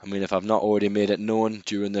I mean, if I've not already made it known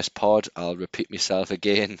during this pod, I'll repeat myself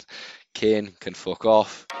again. Kane can fuck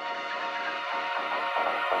off.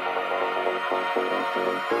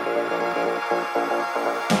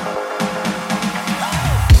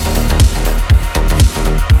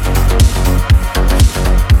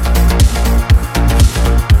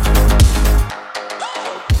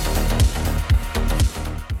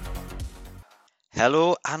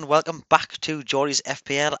 Hello and welcome back to Geordie's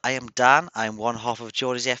FPL. I am Dan, I'm one half of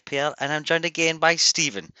Geordie's FPL, and I'm joined again by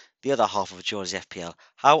Stephen, the other half of Geordie's FPL.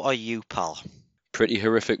 How are you, pal? Pretty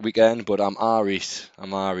horrific weekend, but I'm alright.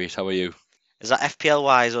 I'm alright. How are you? Is that FPL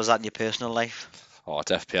wise or is that in your personal life? Oh,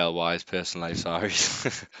 it's FPL wise, personal life, sorry.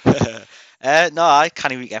 No, I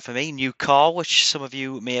can't weekend for me. New car, which some of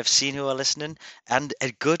you may have seen who are listening, and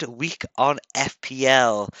a good week on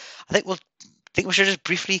FPL. I think we should just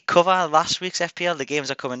briefly cover last week's FPL. The games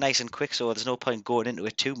are coming nice and quick, so there's no point going into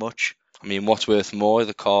it too much. I mean, what's worth more,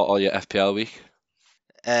 the car or your FPL week?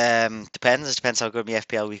 Depends. It depends how good my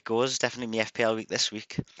FPL week goes. Definitely my FPL week this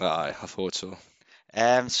week. Aye, I thought so.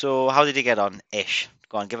 So how did you get on, Ish?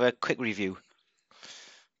 Go on, give a quick review.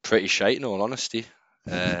 Pretty shite, in all honesty.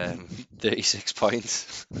 36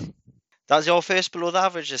 points. That's your first below the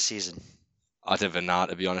average this season. I don't even know,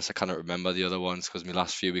 to be honest. I cannot remember the other ones because my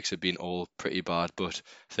last few weeks have been all pretty bad. But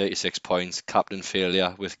 36 points, captain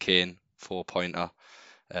failure with Kane, 4-pointer.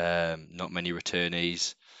 Not many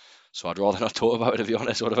returnees. So I'd rather not talk about it, to be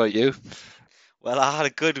honest. What about you? Well, I had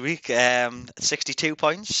a good week. 62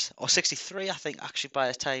 points or 63, I think, actually, by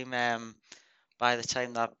the time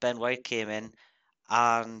that Ben White came in,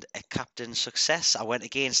 and a captain success. I went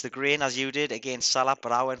against the grain as you did against Salah,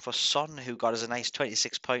 but I went for Son, who got us a nice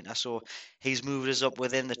 26 pointer. So he's moved us up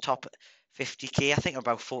within the top 50k. I think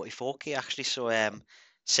about 44k actually. So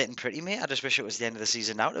sitting pretty, mate. I just wish it was the end of the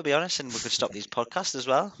season now, to be honest, and we could stop these podcasts as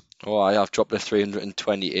well. Oh, I have dropped to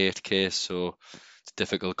 328k, so it's a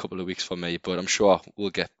difficult couple of weeks for me. But I'm sure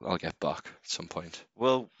I'll get back at some point.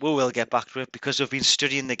 We will get back to it because we've been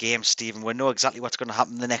studying the game, Stephen. We know exactly what's going to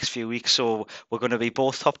happen in the next few weeks, so we're going to be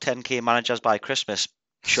both top 10k managers by Christmas,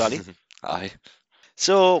 surely. Aye.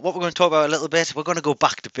 So, what we're going to talk about a little bit, we're going to go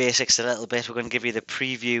back to basics a little bit. We're going to give you the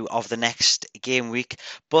preview of the next game week.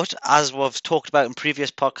 But as we've talked about in previous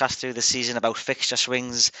podcasts through the season about fixture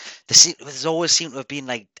swings, there's always seemed to have been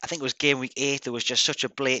like, I think it was game week 8, there was just such a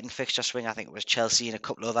blatant fixture swing. I think it was Chelsea and a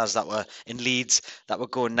couple of others that were in Leeds that were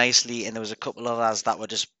going nicely, and there was a couple of others that were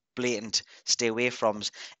just blatant stay away froms.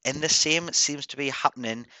 And the same seems to be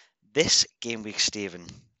happening this game week, Stephen.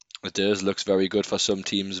 It does. Looks very good for some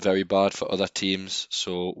teams, very bad for other teams.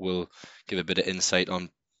 So we'll give a bit of insight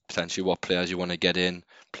on potentially what players you want to get in,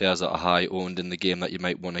 players that are high owned in the game that you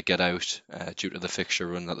might want to get out due to the fixture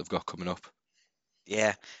run that they've got coming up.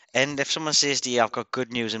 Yeah, and if someone says to you, I've got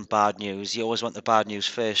good news and bad news, you always want the bad news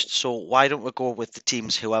first. So why don't we go with the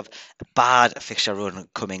teams who have a bad fixture run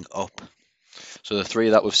coming up? So the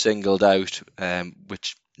three that we've singled out,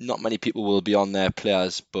 which not many people will be on their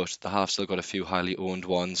players, but they have still got a few highly owned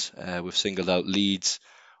ones. We've singled out Leeds,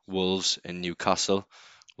 Wolves, and Newcastle.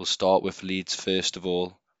 We'll start with Leeds first of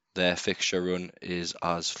all. Their fixture run is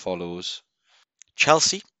as follows.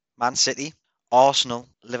 Chelsea, Man City, Arsenal,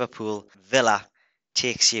 Liverpool, Villa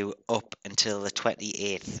takes you up until the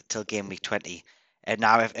 28th, till game week 20. And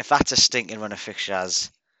now, if that's a stinking run of fixtures,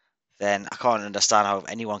 then I can't understand how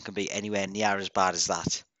anyone can be anywhere near as bad as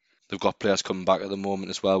that. They've got players coming back at the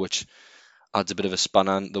moment as well, which adds a bit of a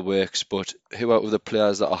spanner in the works. But who out of the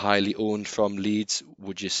players that are highly owned from Leeds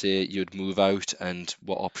would you say you'd move out, and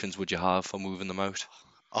what options would you have for moving them out?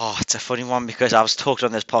 Oh, it's a funny one because I've talked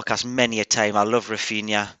on this podcast many a time. I love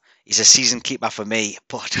Rafinha. He's a season keeper for me,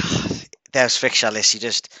 but there's fixture lists.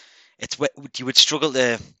 It's you would struggle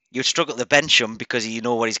to bench him because you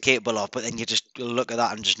know what he's capable of, but then you just look at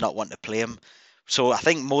that and just not want to play him. So I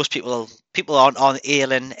think most people aren't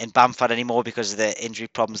ailing in Bamford anymore because of the injury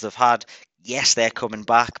problems they've had. Yes, they're coming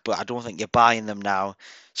back, but I don't think you're buying them now.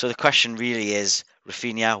 So the question really is,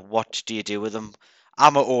 Rafinha, what do you do with them?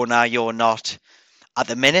 I'm an owner, you're not. At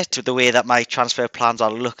the minute, the way that my transfer plans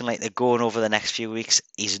are looking like they're going over the next few weeks,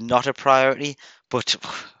 is not a priority. But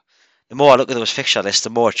the more I look at those fixture lists, the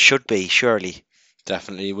more it should be, surely.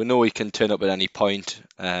 Definitely. We know he can turn up at any point,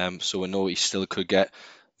 so we know he still could get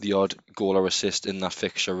the odd goal or assist in that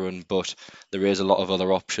fixture run, but there is a lot of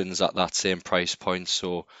other options at that same price point.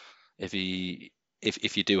 So if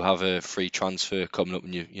you do have a free transfer coming up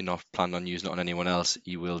and you're not planning on using it on anyone else,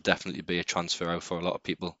 he will definitely be a transfer out for a lot of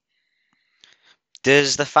people.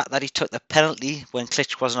 Does the fact that he took the penalty when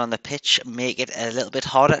Klitsch wasn't on the pitch make it a little bit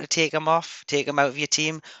harder to take him out of your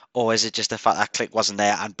team? Or is it just the fact that Klitsch wasn't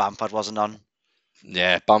there and Bamford wasn't on?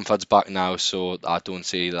 Yeah, Bamford's back now, so I don't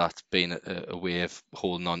see that being a way of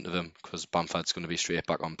holding on to them because Bamford's going to be straight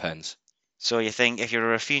back on pens. So you think if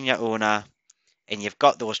you're a Rafinha owner and you've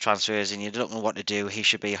got those transfers and you don't know what to do, he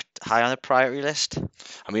should be high on the priority list?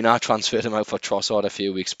 I mean, I transferred him out for Trossard a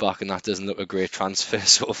few weeks back, and that doesn't look a great transfer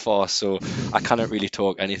so far. So I cannot really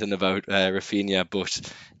talk anything about Rafinha. But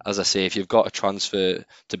as I say, if you've got a transfer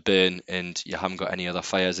to burn and you haven't got any other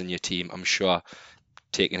fires in your team, I'm sure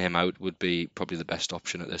taking him out would be probably the best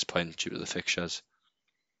option at this point due to the fixtures.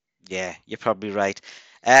 Yeah, you're probably right.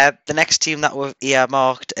 The next team that we've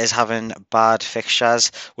earmarked is having bad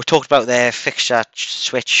fixtures. We talked about their fixture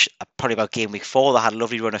switch probably about game week 4. They had a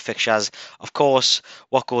lovely run of fixtures. Of course,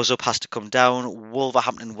 what goes up has to come down.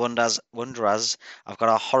 Wolverhampton Wanderers have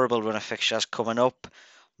got a horrible run of fixtures coming up.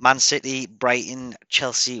 Man City, Brighton,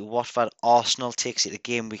 Chelsea, Watford, Arsenal takes it to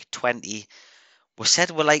game week 20. We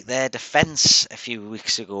said we like their defence a few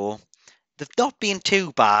weeks ago. They've not been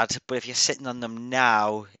too bad, but if you're sitting on them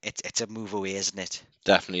now, it's a move away, isn't it?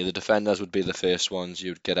 Definitely, the defenders would be the first ones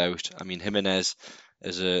you'd get out. I mean, Jimenez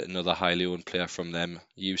is another highly owned player from them.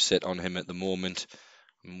 You sit on him at the moment.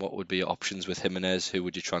 And what would be your options with Jimenez? Who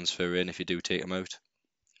would you transfer in if you do take him out?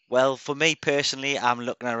 Well, for me personally, I'm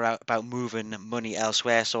looking about moving money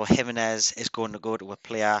elsewhere. So Jimenez is going to go to a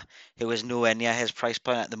player who is nowhere near his price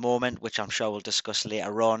point at the moment, which I'm sure we'll discuss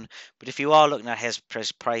later on. But if you are looking at his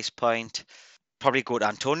price point, probably go to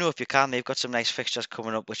Antonio if you can. They've got some nice fixtures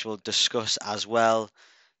coming up, which we'll discuss as well.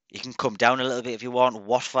 You can come down a little bit if you want.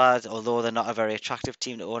 Watford, although they're not a very attractive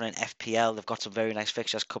team to own in FPL, they've got some very nice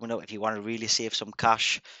fixtures coming up if you want to really save some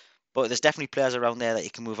cash. But there's definitely players around there that you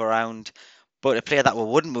can move around. But a player that we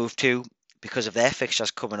wouldn't move to because of their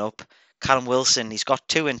fixtures coming up, Callum Wilson, he's got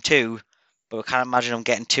 2 and 2, but we can't imagine him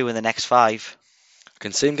getting 2 in the next 5. I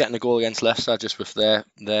can see him getting a goal against Leicester just with their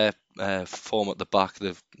form at the back.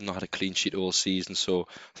 They've not had a clean sheet all season, so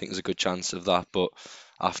I think there's a good chance of that. But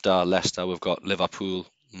after Leicester, we've got Liverpool,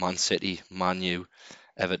 Man City, Man U,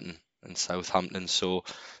 Everton, and Southampton. So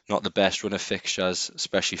not the best run of fixtures,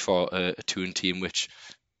 especially for a Toon team which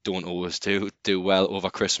don't always do well over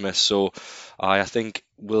Christmas. So I think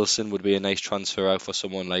Wilson would be a nice transfer out for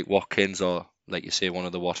someone like Watkins or, like you say, one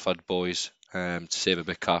of the Watford boys to save a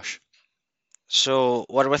bit of cash. So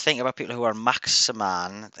what do we think about people who are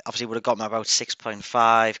Maximan? Obviously would have got him about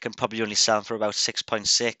 6.5, can probably only sell him for about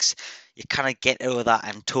 6.6. You kind of get over that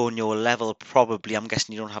Antonio level probably. I'm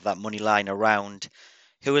guessing you don't have that money lying around.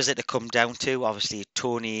 Who is it to come down to? Obviously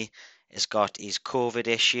Tony has got his COVID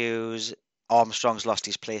issues. Armstrong's lost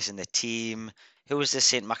his place in the team. Who is this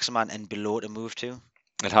Saint Maximan and below to move to?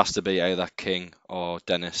 It has to be either King or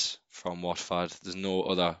Dennis from Watford. There's no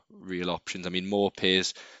other real options. I mean, Moore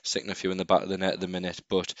pays sticking a few in the back of the net at the minute,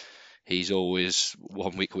 but he's always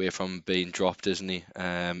 1 week away from being dropped, isn't he?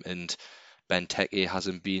 And Benteke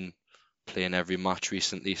hasn't been playing every match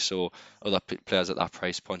recently, so other players at that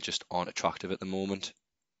price point just aren't attractive at the moment.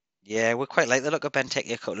 Yeah, we quite like the look of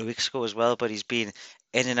Benteke a couple of weeks ago as well, but he's been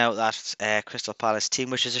in and out that Crystal Palace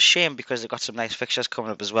team, which is a shame because they've got some nice fixtures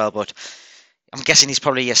coming up as well. But I'm guessing he's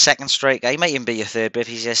probably your second striker. He might even be your third, but if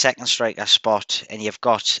he's your second striker spot and you've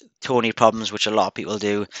got Tony problems, which a lot of people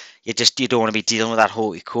do, you don't want to be dealing with that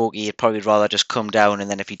hokey cokey. You'd probably rather just come down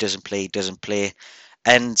and then if he doesn't play, he doesn't play.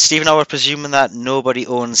 And Stephen, I were presuming that nobody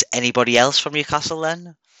owns anybody else from Newcastle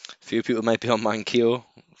then? A few people might be on Mankio,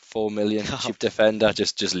 4 million cheap defender.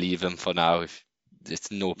 Just leave him for now. If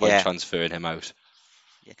it's no point Yeah. transferring him out.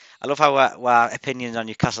 Yeah. I love how our opinion on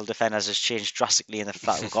Newcastle defenders has changed drastically in the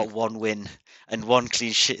fact we've got one win and one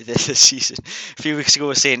clean sheet this season. A few weeks ago, we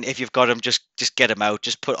were saying if you've got him, just get him out,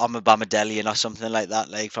 just put Bamadelli in or something like that,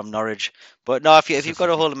 like from Norwich. But no, if you've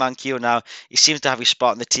got a hold of Manquillo now, he seems to have his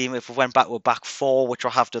spot in the team. If we went back, we're back 4, which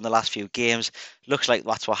we have done the last few games. Looks like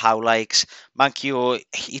that's what Howe likes. Manquillo,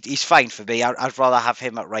 he's fine for me. I'd rather have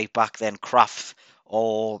him at right back than Kraft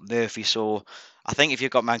or Murphy. So I think if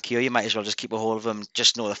you've got Manquillo, you might as well just keep a hold of him.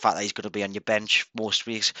 Just know the fact that he's going to be on your bench most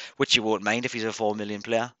weeks, which you won't mind if he's a 4 million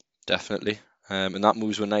player. Definitely. And that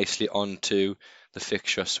moves us nicely on to the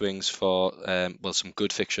fixture swings for, some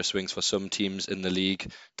good fixture swings for some teams in the league.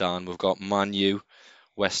 Dan, we've got Man U,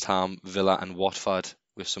 West Ham, Villa, and Watford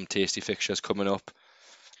with some tasty fixtures coming up.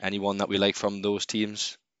 Anyone that we like from those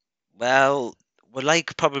teams? Well, we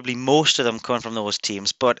like probably most of them coming from those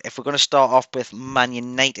teams, but if we're going to start off with Man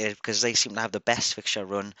United, because they seem to have the best fixture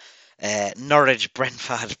run, Norwich,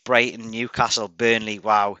 Brentford, Brighton, Newcastle, Burnley,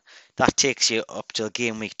 wow, that takes you up till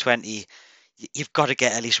game week 20. You've got to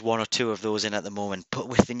get at least one or two of those in at the moment. But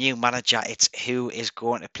with the new manager, it's who is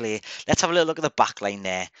going to play. Let's have a little look at the back line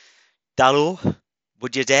there. Dallo,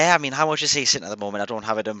 would you dare? I mean, how much is he sitting at the moment? I don't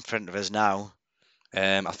have it in front of us now.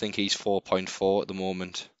 I think he's 4.4 at the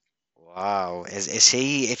moment. Wow, is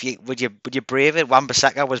he? If you would you brave it?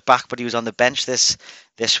 Wan-Bissaka was back, but he was on the bench this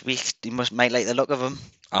week. You might like the look of him.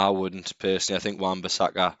 I wouldn't personally. I think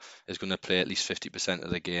Wan-Bissaka is going to play at least 50% of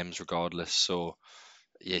the games regardless. So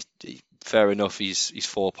yeah, fair enough. He's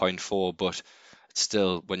 4.4, but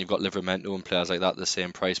still, when you've got Livramento and players like that at the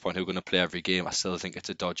same price point who are going to play every game, I still think it's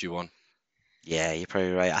a dodgy one. Yeah, you're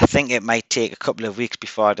probably right. I think it might take a couple of weeks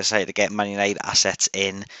before I decide to get Man United assets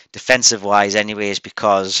in defensive wise, anyways,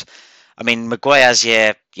 because I mean Maguire's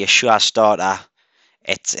your sure starter.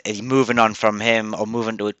 It's moving on from him or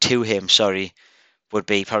moving to him. Sorry, would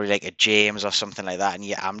be probably like a James or something like that. And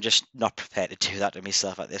yeah, I'm just not prepared to do that to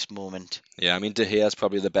myself at this moment. Yeah, I mean De Gea is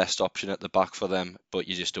probably the best option at the back for them, but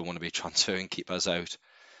you just don't want to be transferring keepers out.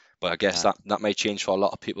 But I guess No, that may change for a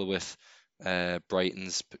lot of people with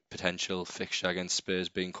Brighton's potential fixture against Spurs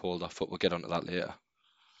being called off, but we'll get onto that later.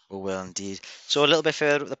 we will indeed. So a little bit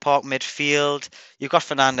further up the park midfield, you've got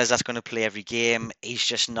Fernandez that's going to play every game. He's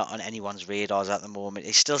just not on anyone's radars at the moment.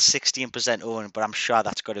 He's still 16% owned, but I'm sure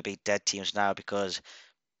that's got to be dead teams now because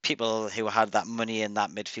people who had that money in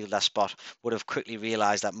that midfielder spot would have quickly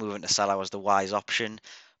realised that moving to Salah was the wise option.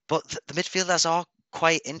 But the midfielders are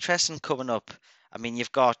quite interesting coming up. I mean,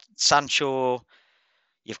 you've got Sancho,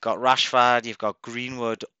 you've got Rashford, you've got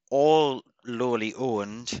Greenwood, all lowly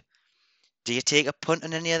owned. Do you take a punt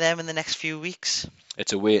on any of them in the next few weeks?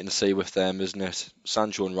 It's a wait and see with them, isn't it?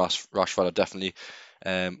 Sancho and Rashford are definitely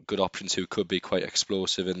good options who could be quite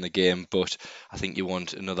explosive in the game, but I think you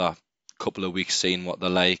want another couple of weeks seeing what they're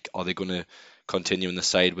like. Are they going to continue in the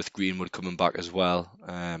side with Greenwood coming back as well?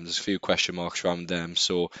 There's a few question marks around them.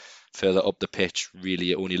 So further up the pitch, really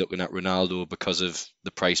you're only looking at Ronaldo because of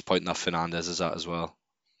the price point that Fernandez is at as well.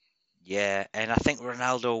 Yeah, and I think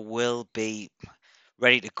Ronaldo will be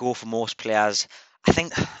ready to go for most players. I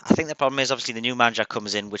think the problem is obviously the new manager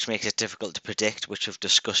comes in, which makes it difficult to predict, which we've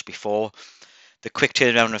discussed before. The quick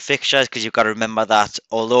turnaround of fixtures, because you've got to remember that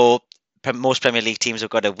although most Premier League teams have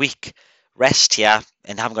got a week rest here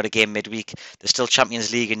and haven't got a game midweek, there's still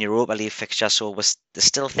Champions League and Europa League fixtures, so there's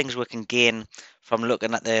still things we can gain from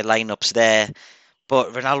looking at the lineups there.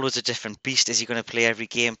 But Ronaldo's a different beast. Is he going to play every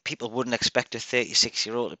game? People wouldn't expect a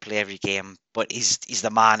 36-year-old to play every game, but he's the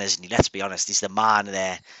man, isn't he? Let's be honest, he's the man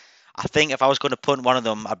there. I think if I was going to punt one of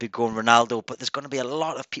them, I'd be going Ronaldo, but there's going to be a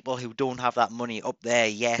lot of people who don't have that money up there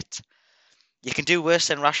yet. You can do worse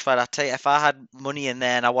than Rashford. I tell you, if I had money in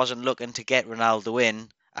there and I wasn't looking to get Ronaldo in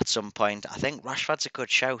at some point, I think Rashford's a good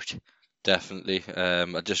shout. Definitely.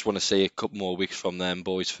 I just want to see a couple more weeks from them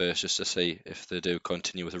boys first, just to see if they do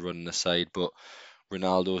continue with a run in the side. But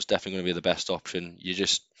Ronaldo's definitely going to be the best option. You're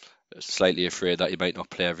just slightly afraid that he might not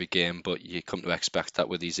play every game, but you come to expect that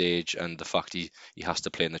with his age and the fact he has to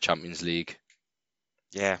play in the Champions League.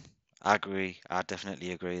 Yeah, I agree. I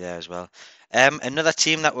definitely agree there as well.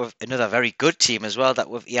 Another very good team as well that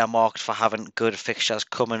we've earmarked for having good fixtures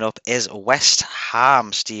coming up is West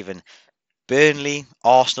Ham, Stephen. Burnley,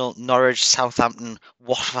 Arsenal, Norwich, Southampton,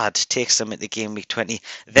 Watford takes them at the game week 20.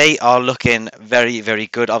 They are looking very, very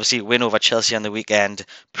good. Obviously, win over Chelsea on the weekend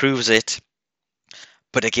proves it.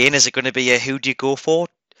 But again, is it going to be a who do you go for?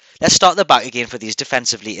 Let's start at the back again for these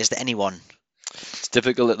defensively. Is there anyone? It's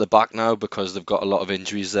difficult at the back now because they've got a lot of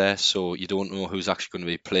injuries there, so you don't know who's actually going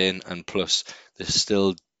to be playing, and plus they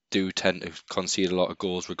still do tend to concede a lot of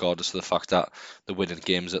goals regardless of the fact that they're winning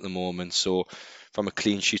games at the moment. So from a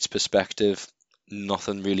clean sheets perspective,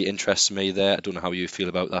 nothing really interests me there. I don't know how you feel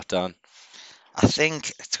about that, Dan. I think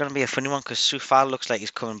it's going to be a funny one because Sufal looks like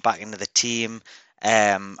he's coming back into the team.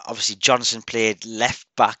 Obviously, Johnson played left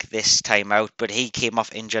back this time out, but he came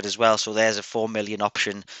off injured as well. So there's a 4 million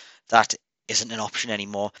option that isn't an option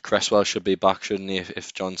anymore. Cresswell should be back, shouldn't he,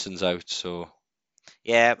 if Johnson's out? So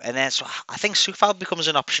Yeah, and then so I think Sufal becomes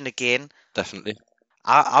an option again. definitely.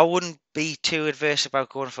 I wouldn't be too adverse about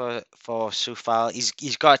going for Sufal.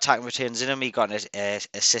 He's got attacking returns in him. He got an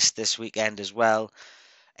assist this weekend as well.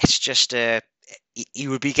 It's just he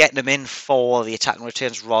would be getting them in for the attacking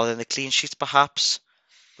returns rather than the clean sheets, perhaps.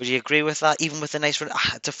 Would you agree with that? Even with the nice run,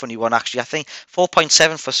 it's a funny one actually. I think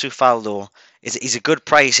 4.7 for Sufal though is a good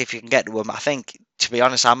price if you can get to him. I think to be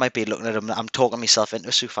honest, I might be looking at him. I'm talking myself into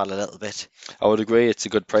Sufal a little bit. I would agree. It's a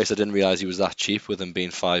good price. I didn't realise he was that cheap with him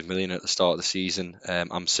being 5 million at the start of the season.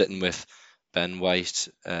 I'm sitting with Ben White,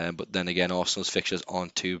 but then again, Arsenal's fixtures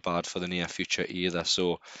aren't too bad for the near future either.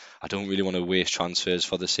 So I don't really want to waste transfers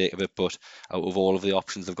for the sake of it. But out of all of the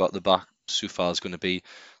options they've got at the back, Sufal is going to be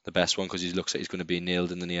the best one because he looks like he's going to be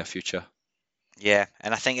nailed in the near future. Yeah,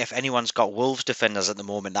 and I think if anyone's got Wolves defenders at the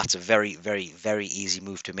moment, that's a very, very, very easy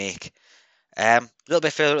move to make. A little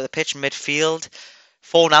bit further up the pitch, midfield.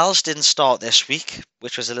 Fornals didn't start this week,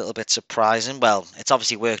 which was a little bit surprising. Well, it's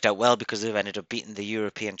obviously worked out well because they've ended up beating the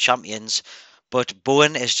European champions. But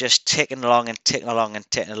Bowen is just ticking along and ticking along and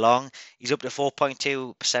ticking along. He's up to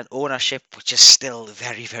 4.2% ownership, which is still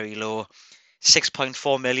very, very low.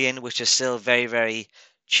 6.4 million, which is still very, very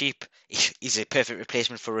cheap. He's a perfect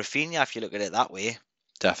replacement for Rafinha if you look at it that way.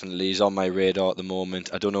 Definitely, he's on my radar at the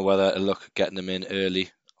moment. I don't know whether to look at getting him in early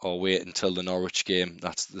or wait until the Norwich game.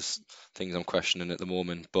 That's the things I'm questioning at the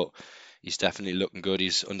moment. But he's definitely looking good.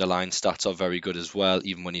 His underlying stats are very good as well.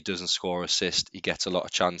 Even when he doesn't score or assist, he gets a lot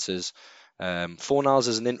of chances. Fornals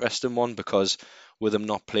is an interesting one because with him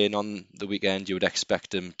not playing on the weekend, you would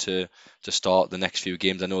expect him to start the next few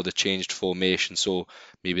games. I know they changed formation, so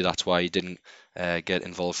maybe that's why he didn't get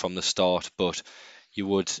involved from the start. But you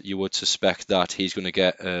would suspect that he's going to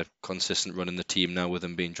get a consistent run in the team now with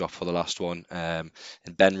him being dropped for the last one. And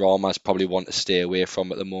Ben Rama's probably one to stay away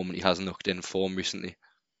from at the moment. He hasn't looked in form recently.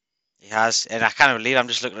 He has, and I can't believe I'm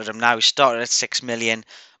just looking at him now. He started at 6 million,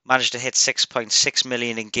 managed to hit 6.6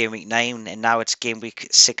 million in game week 9, and now it's game week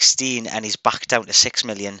 16, and he's back down to 6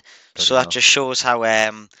 million. Bloody So that hell. just shows how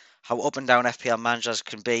up and down FPL managers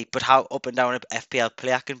can be, but how up and down an FPL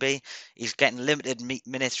player can be. He's getting limited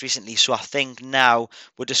minutes recently, so I think now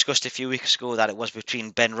we discussed a few weeks ago that it was between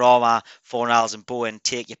Ben Rama, Fornals, and Bowen.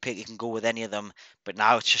 Take your pick, you can go with any of them, but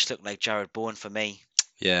now it's just looking like Jared Bowen for me.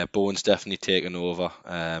 Yeah, Bowen's definitely taken over,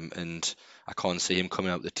 and I can't see him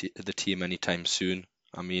coming out the team anytime soon.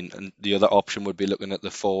 I mean, and the other option would be looking at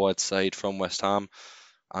the forward side from West Ham.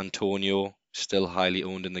 Antonio, still highly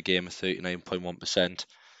owned in the game at 39.1%.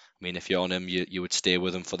 I mean, if you're on him, you would stay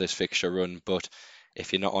with him for this fixture run. But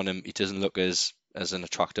if you're not on him, he doesn't look as an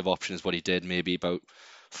attractive option as what he did maybe about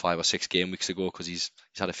 5 or 6 game weeks ago because he's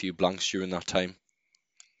had a few blanks during that time.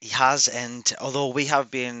 He has, and although we have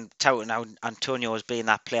been touting out Antonio as being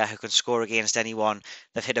that player who can score against anyone,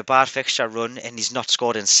 they've hit a bad fixture run and he's not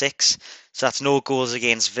scored in six. So that's no goals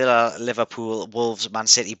against Villa, Liverpool, Wolves, Man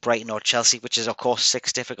City, Brighton, or Chelsea, which is, of course,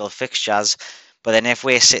 six difficult fixtures. But then if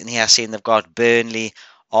we're sitting here seeing they've got Burnley,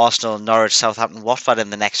 Arsenal, Norwich, Southampton, Watford in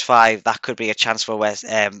the next five, that could be a chance for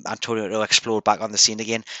Antonio to explode back on the scene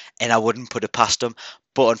again, and I wouldn't put it past him.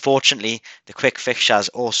 But unfortunately, the quick fixtures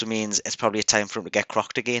also means it's probably a time for him to get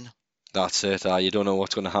crocked again. That's it. You don't know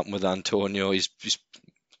what's going to happen with Antonio. He's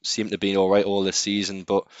seemed to be all right all this season,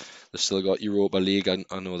 but they've still got Europa League. I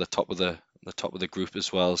know the top of the group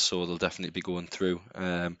as well, so they'll definitely be going through.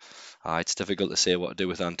 It's difficult to say what to do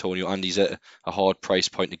with Antonio, and he's at a hard price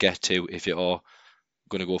point to get to if you are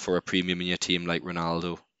going to go for a premium in your team like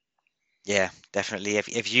Ronaldo. Yeah, definitely.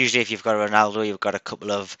 If usually if you've got Ronaldo, you've got a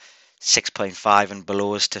couple of 6.5 and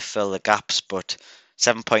belows to fill the gaps, but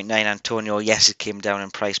 7.9 Antonio, yes, it came down in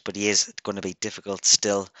price, but he is going to be difficult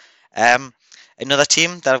still. Um, Another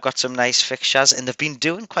team that have got some nice fixtures, and they've been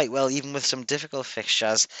doing quite well even with some difficult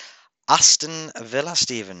fixtures. Aston Villa,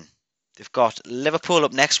 Stephen. They've got Liverpool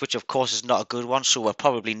up next, which of course is not a good one, so we're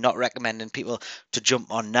probably not recommending people to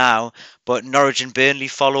jump on now. But Norwich and Burnley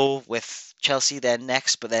follow with Chelsea then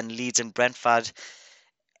next, but then Leeds and Brentford.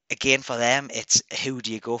 Again, for them, it's who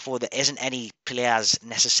do you go for? There isn't any players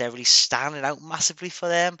necessarily standing out massively for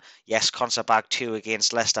them. Yes, Conser bag 2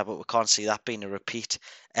 against Leicester, but we can't see that being a repeat.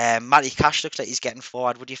 Matty Cash looks like he's getting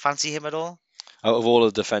forward. Would you fancy him at all? Out of all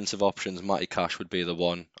the defensive options, Matty Cash would be the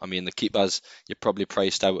one. I mean, the keepers, you're probably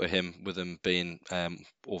priced out of him with him being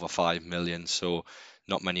over 5 million, so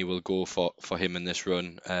not many will go for him in this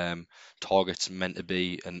run. Target's meant to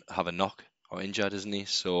be and have a knock or injured, isn't he?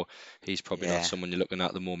 So he's probably not Yeah. someone you're looking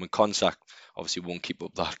at the moment. Konsak obviously won't keep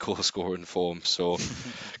up that goal scoring form, so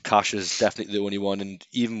Cash is definitely the only one. And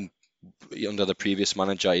even under the previous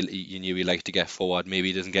manager, you knew he liked to get forward. Maybe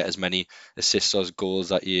he doesn't get as many assists or goals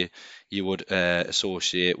that you would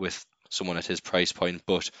associate with someone at his price point,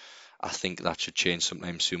 but I think that should change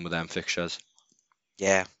sometime soon with them fixtures.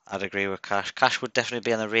 Yeah, I'd agree with Cash. Cash would definitely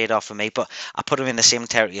be on the radar for me, but I put him in the same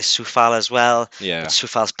territory as Sufal as well. But Yeah,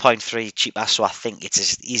 Sufal's point 0.3 cheaper, so I think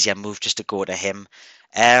it's an easier move just to go to him.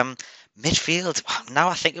 Um, Midfield, now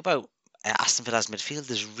I think about Aston Villa's midfield,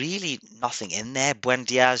 there's really nothing in there.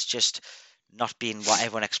 Buendia's just not being what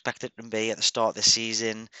everyone expected him to be at the start of the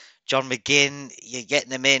season. John McGinn, you're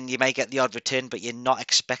getting him in, you might get the odd return, but you're not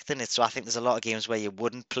expecting it. So I think there's a lot of games where you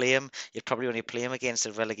wouldn't play him. You'd probably only play him against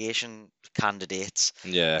the relegation candidates.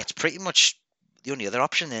 yeah. It's pretty much the only other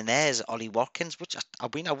option in there is Ollie Watkins, which I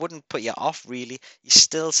mean I wouldn't put you off really. He's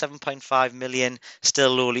still 7.5 million,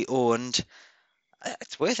 still lowly owned.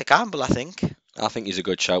 It's worth a gamble, I think. I think he's a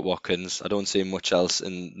good shout, Watkins. I don't see much else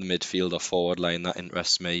in the midfield or forward line that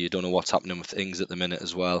interests me. You don't know what's happening with things at the minute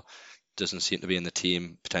as well. doesn't seem to be in the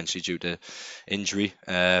team, potentially due to injury.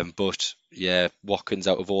 But yeah, Watkins,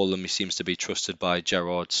 out of all of them, he seems to be trusted by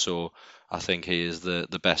Gerrard, so I think he is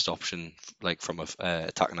the best option, like from a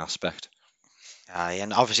attacking aspect. Aye,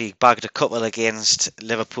 and obviously he bagged a couple against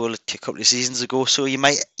Liverpool a couple of seasons ago, so you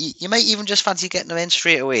might even just fancy getting them in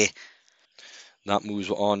straight away. That moves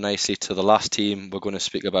on nicely to the last team we're going to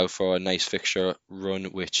speak about for a nice fixture run,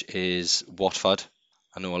 which is Watford.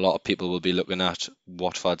 I know a lot of people will be looking at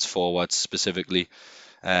Watford's forwards specifically,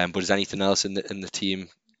 but is anything else in the team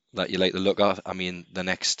that you like to look at? I mean, the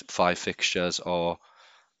next five fixtures are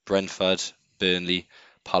Brentford, Burnley,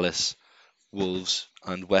 Palace, Wolves,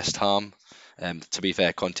 and West Ham. To be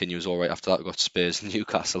fair, continues all right after that. We've got Spurs and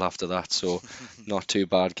Newcastle after that, so not too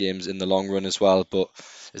bad games in the long run as well. But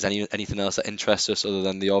is anything else that interests us other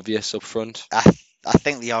than the obvious up front? I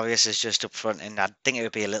think the obvious is just up front, and I think it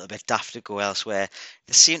would be a little bit daft to go elsewhere.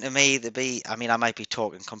 They seem to me to be, I mean, I might be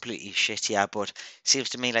talking completely shit here, but it seems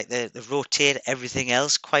to me like they rotate everything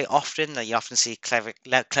else quite often. Like you often see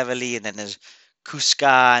Cleverly, and then there's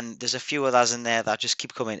Kuska, and there's a few others in there that just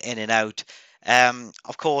keep coming in and out.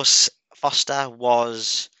 Of course, Foster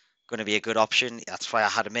was going to be a good option. That's why I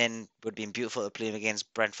had him in. Would have been beautiful to play him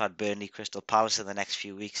against Brentford, Burnley, Crystal Palace in the next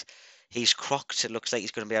few weeks. He's crocked. It looks like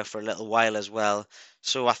he's going to be out for a little while as well.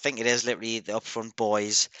 So I think it is literally the upfront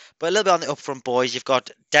boys. But a little bit on the upfront boys, you've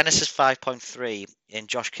got Dennis's 5.3 and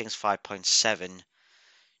Josh King's 5.7.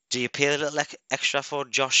 Do you pay a little extra for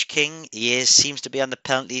Josh King? Seems to be on the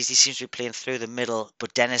penalties. He seems to be playing through the middle,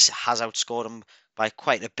 but Dennis has outscored him by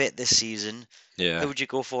quite a bit this season. Who Yeah, would you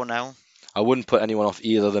go for now? I wouldn't put anyone off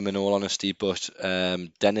either of them in all honesty, but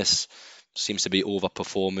Dennis seems to be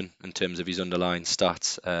overperforming in terms of his underlying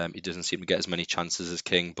stats. He doesn't seem to get as many chances as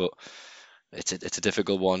King, but it's a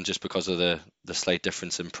difficult one just because of the slight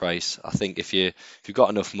difference in price. I think if you've got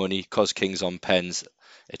enough money, cause King's on pens,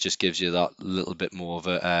 it just gives you that little bit more of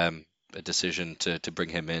a decision to bring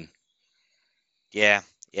him in. Yeah,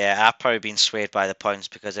 yeah, I've probably been swayed by the points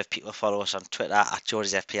because if people follow us on Twitter at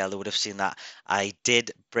Geordie's FPL, they would have seen that I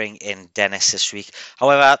did bring in Dennis this week.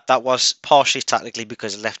 However, that was partially tactically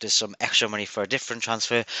because it left us some extra money for a different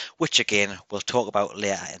transfer, which again we'll talk about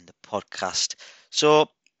later in the podcast. So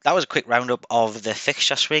that was a quick roundup of the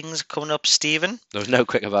fixture swings coming up, Stephen. There was no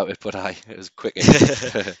quick about it, but it was quick.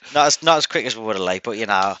 Not as quick as we would have liked, but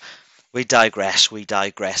we digress. We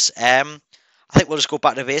digress. I think we'll just go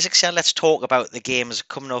back to basics here. Let's talk about the games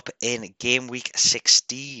coming up in game week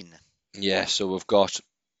 16. Yeah, so we've got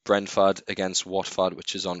Brentford against Watford,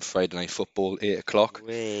 which is on Friday Night Football, 8 o'clock.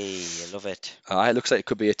 Way, I love it. It looks like it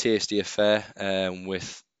could be a tasty affair,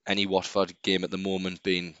 with any Watford game at the moment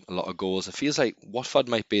being a lot of goals. It feels like Watford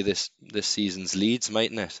might be this season's Leeds,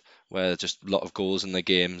 mightn't it? Where just a lot of goals in the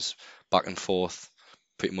games, back and forth,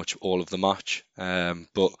 pretty much all of the match.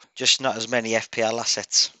 But Just not as many FPL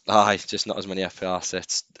assets. just not as many FPL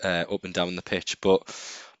assets up and down the pitch. But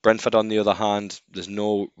Brentford, on the other hand, there's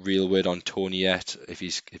no real word on Tony yet if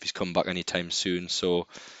he's come back anytime soon. So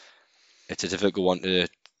it's a difficult one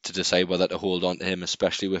to decide whether to hold on to him,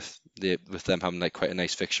 especially with them having like quite a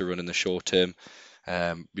nice fixture run in the short term.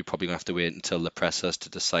 You're probably gonna have to wait until the press has to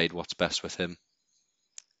decide what's best with him.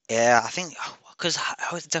 Yeah, I think because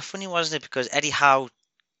the funny wasn't it because Eddie Howe,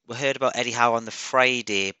 we heard about Eddie Howe on the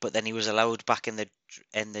Friday, but then he was allowed back in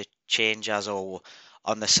the changers or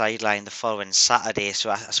on the sideline the following Saturday. So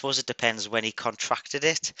I suppose it depends when he contracted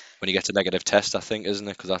it. When he gets a negative test, I think, isn't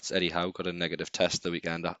it? Because that's Eddie Howe got a negative test the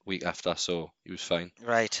week after, so he was fine.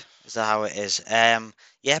 Right, is that how it is?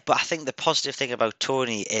 Yeah, but I think the positive thing about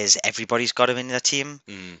Tony is everybody's got him in their team,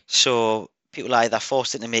 Mm. so people are either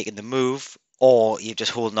forced into making the move or you're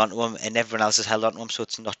just holding on to him, and everyone else has held on to him, so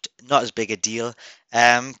it's not as big a deal.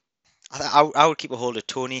 Um, I would keep a hold of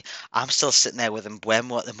Tony. I'm still sitting there with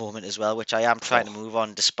Mbeumo at the moment as well, which I am trying to Oh, move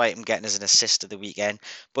on, despite him getting us an assist at the weekend.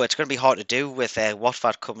 But it's going to be hard to do with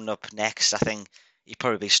Watford coming up next. I think he'd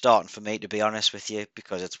probably be starting for me, to be honest with you,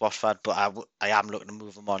 because it's Watford. But I am looking to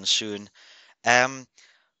move him on soon. Um,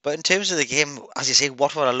 but in terms of the game, as you say,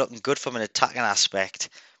 Watford are looking good from an attacking aspect.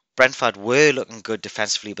 Brentford were looking good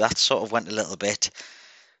defensively, but that sort of went a little bit.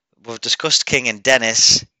 We've discussed King and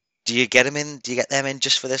Dennis. Do you get him in? Do you get them in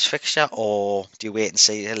just for this fixture, or do you wait and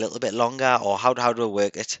see a little bit longer, or how do we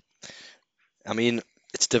work it? I mean,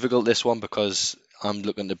 it's difficult this one because I'm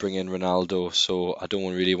looking to bring in Ronaldo, so I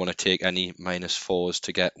don't really want to take any -4s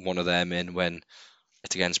to get one of them in when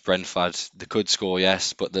it's against Brentford. They could score,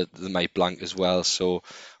 yes, but they might blank as well. So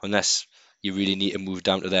unless you really need to move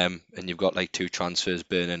down to them and you've got like two transfers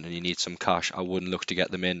burning and you need some cash, I wouldn't look to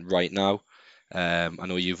get them in right now. I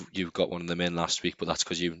know you've got one of them in last week, but that's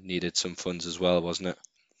because you needed some funds as well, wasn't it?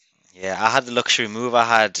 Yeah, I had the luxury move. I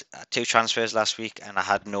had two transfers last week and I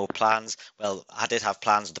had no plans. Well, I did have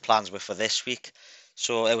plans. The plans were for this week.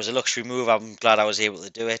 So it was a luxury move. I'm glad I was able to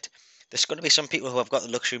do it. There's going to be some people who have got the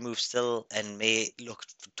luxury move still and may look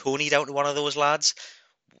Tony down to one of those lads.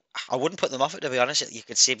 I wouldn't put them off it, to be honest. You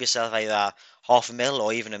could save yourself either half a mil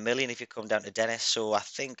or even a million if you come down to Dennis. So I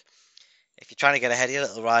think if you're trying to get ahead of your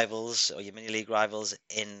little rivals or your mini league rivals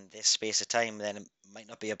in this space of time, then it might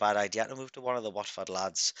not be a bad idea to move to one of the Watford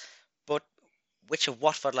lads. But which of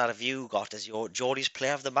Watford lad have you got as your Geordie's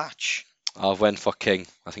player of the match? I've went for King.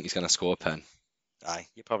 I think he's going to score a pen. Aye,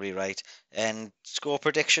 you're probably right. And score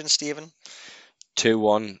prediction, Stephen?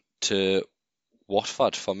 2-1 to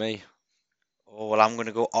Watford for me. Oh, well, I'm going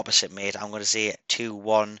to go opposite, mate. I'm going to say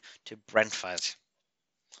 2-1 to Brentford.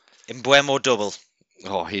 Embuemo double.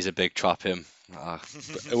 Oh, he's a big trap, him.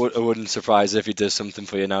 It wouldn't surprise if he does something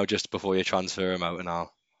for you now just before you transfer him out and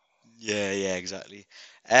all. Yeah, exactly.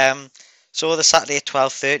 Um, so the Saturday at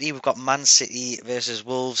 12:30, we've got Man City versus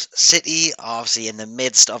Wolves. City, obviously in the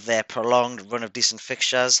midst of their prolonged run of decent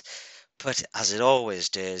fixtures, but as it always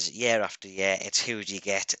does, year after year, it's who do you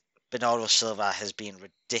get? Bernardo Silva has been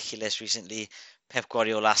ridiculous recently. Pep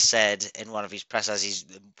Guardiola said in one of his pressers he's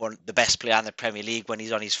the best player in the Premier League when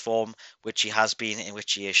he's on his form, which he has been, in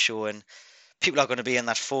which he is showing. People are going to be in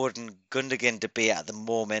that Ford and Gundogan debate at the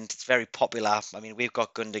moment. It's very popular. I mean, we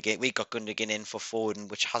got Gundogan in for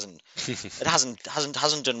Foden, which hasn't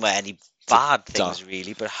done any bad Da- things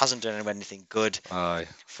really, but hasn't done anything good. Aye.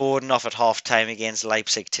 Foden off at half time against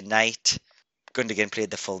Leipzig tonight. Gundogan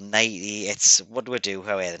played the full 90. It's what do I do?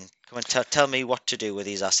 How then? Come and tell me what to do with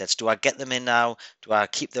these assets. Do I get them in now? Do I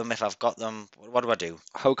keep them if I've got them? What do I do?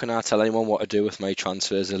 How can I tell anyone what to do with my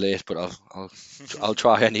transfers are late? But I'll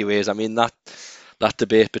try anyways. I mean that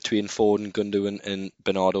debate between Foden, Gundogan, and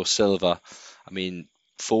Bernardo Silva. I mean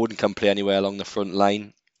Foden can play anywhere along the front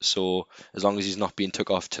line, so as long as he's not being took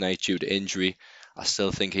off tonight due to injury, I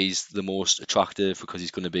still think he's the most attractive because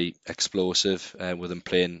he's going to be explosive with him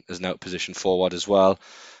playing as an out position forward as well.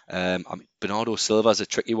 I mean, Bernardo Silva is a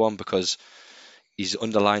tricky one because his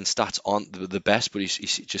underlying stats aren't the best, but he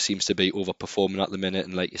just seems to be overperforming at the minute.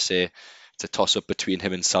 And like you say, it's a toss up between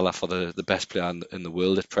him and Salah for the best player in the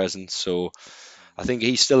world at present. So I think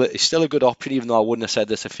he's still a good option, even though I wouldn't have said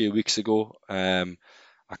this a few weeks ago.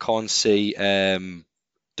 I can't see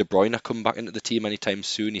De Bruyne coming back into the team anytime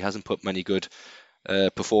soon. He hasn't put many good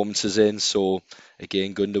performances in. So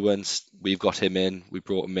again, Gundogan, we've got him in. We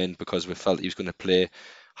brought him in because we felt he was going to play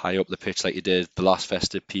high up the pitch like he did the last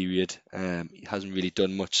festive period. He hasn't really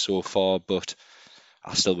done much so far, but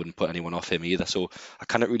I still wouldn't put anyone off him either. So I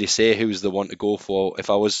cannot really say who's the one to go for. If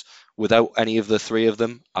I was without any of the three of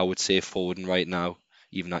them, I would say Foden right now,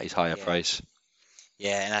 even at his higher Yeah. price.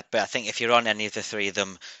 Yeah, but I think if you're on any of the three of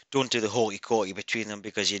them, don't do the hokey-cokey between them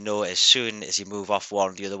because you know as soon as you move off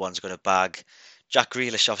one, the other one's going to bag. Jack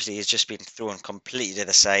Grealish obviously has just been thrown completely to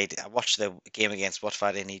the side. I watched the game against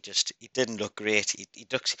Watford and he didn't look great. He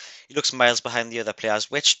looks miles behind the other players,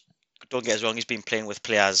 which don't get us wrong, he's been playing with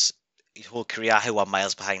players his whole career who are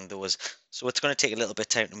miles behind those. So it's going to take a little bit of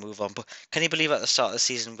time to move on. But can you believe at the start of the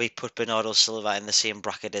season we put Bernardo Silva in the same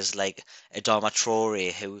bracket as like Adama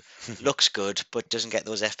Traore, who looks good but doesn't get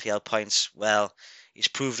those FPL points? Well, he's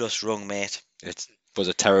proved us wrong, mate. It was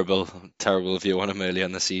a terrible, terrible view on him earlier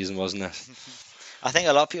in the season, wasn't it? I think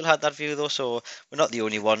a lot of people had that view though, so we're not the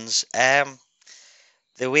only ones. The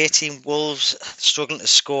away team Wolves struggling to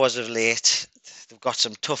score as of late. They've got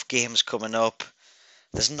some tough games coming up.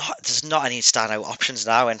 There's not any standout options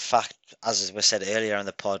now. In fact, as we said earlier in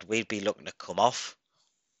the pod, we'd be looking to come off.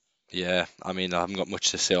 Yeah, I mean, I haven't got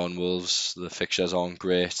much to say on Wolves. The fixtures aren't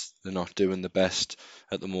great. They're not doing the best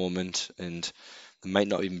at the moment, and there might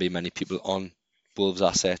not even be many people on Wolves'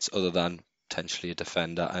 assets other than potentially a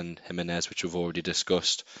defender and Jimenez, which we've already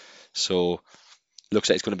discussed. So looks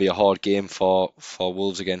like it's going to be a hard game for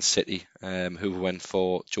Wolves against City, who went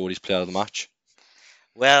for Geordie's player of the match.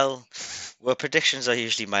 Well, predictions are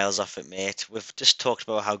usually miles off it, mate. We've just talked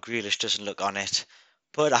about how Grealish doesn't look on it,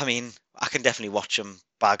 but I mean, I can definitely watch him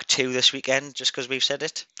bag two this weekend just because we've said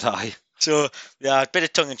it. Aye, So yeah, a bit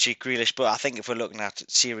of tongue in cheek Grealish, but I think if we're looking at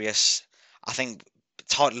serious, I think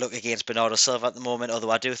it's hard to look against Bernardo Silva at the moment.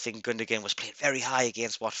 Although I do think Gundogan was playing very high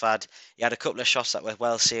against Watford. He had a couple of shots that were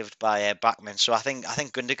well saved by Backman. So I think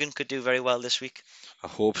Gundogan could do very well this week. I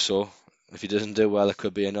hope so. If he doesn't do well, it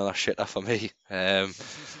could be another shitter for me.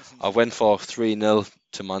 I went for 3-0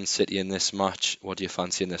 to Man City in this match. What do you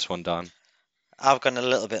fancy in this one, Dan? I've gone a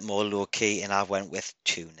little bit more low key and I went with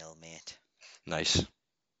 2-0, mate. Nice.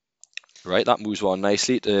 Right, that moves on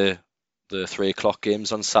nicely to the 3 o'clock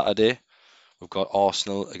games on Saturday. We've got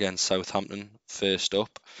Arsenal against Southampton first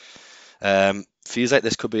up. Feels like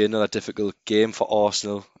this could be another difficult game for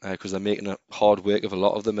Arsenal because they're making it hard work of a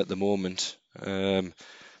lot of them at the moment. They've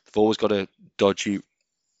always got a dodgy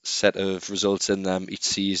set of results in them each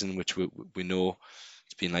season, which we know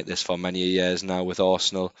it's been like this for many years now with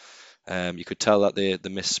Arsenal. You could tell that they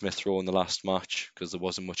missed Smith Rowe in the last match because there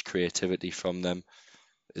wasn't much creativity from them.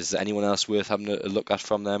 Is there anyone else worth having a look at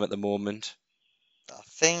from them at the moment? I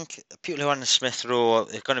think people who are on the Smith Rowe,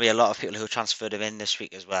 there's going to be a lot of people who transferred him in this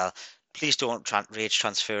week as well. Please don't rage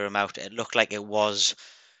transfer him out. It looked like it was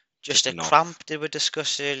just Just a a knock. cramp that we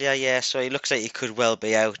discussed earlier. Yeah, so it looks like he could well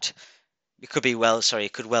be out. He could be well, sorry, he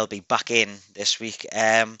could well be back in this week.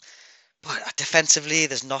 But defensively,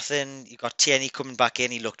 there's nothing. You got Tierney coming back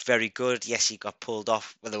in. He looked very good. Yes, he got pulled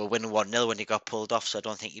off. Well, they were winning 1-0 when he got pulled off, so I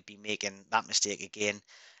don't think you'd be making that mistake again.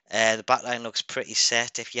 The back line looks pretty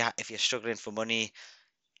set. If you're struggling for money,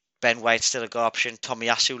 Ben White's still a good option.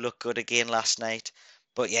 Tomiyasu looked good again last night.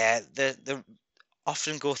 But yeah, they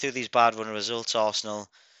often go through these bad run of results. Arsenal.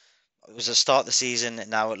 It was the start of the season, and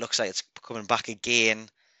now it looks like it's coming back again.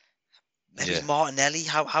 Maybe Yeah. Martinelli.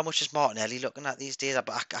 How much is Martinelli looking at these days?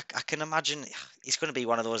 But I can imagine he's going to be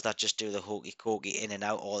one of those that just do the hokey cokey in and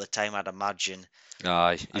out all the time. I'd imagine.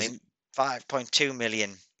 Aye. I mean, 5.2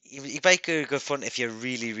 million. You make a good fun if you're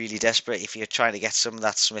really, really desperate. If you're trying to get some of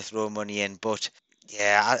that Smith Rowe money in, but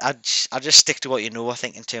yeah, I'd just stick to what you know. I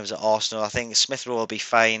think in terms of Arsenal, I think Smith Rowe will be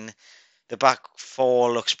fine. The back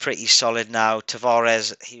four looks pretty solid now.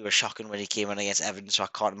 Tavares, he was shocking when he came in against Everton, so I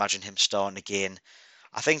can't imagine him starting again.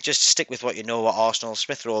 I think just stick with what you know at Arsenal.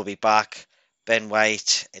 Smith Rowe will be back. Ben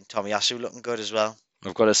White and Tomiyasu looking good as well.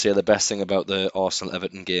 I've got to say the best thing about the Arsenal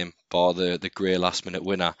Everton game, bar the grey last minute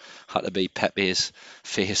winner, had to be Pepe's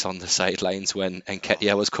face on the sidelines when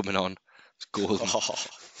Nketiah was coming on. It's golden. Oh,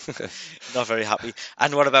 not very happy.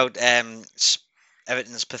 And what about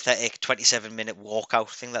Everton's pathetic 27-minute walkout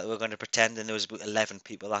thing that they were going to pretend, and there was about 11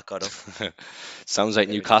 people that got up. Sounds like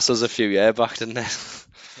Very Newcastle's a ridiculous. few years back, didn't it?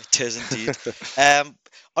 It is indeed.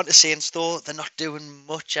 On to Saints though, they're not doing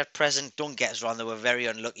much at present. Don't get us wrong, they were very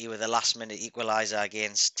unlucky with a last-minute equaliser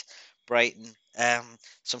against Brighton.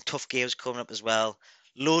 Some tough games coming up as well.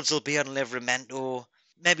 Loads will be on Livramento.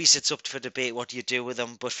 Maybe it's up for debate what do you do with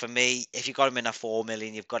them, but for me, if you got them in at 4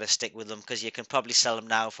 million, you've got to stick with them because you can probably sell them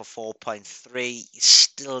now for 4.3. You're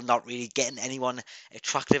still not really getting anyone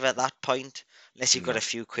attractive at that point, unless you've got a No.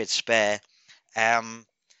 few quid spare. Um,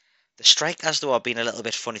 the strikers, though, have been a little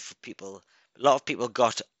bit funny for people. A lot of people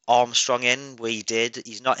got Armstrong in. We did.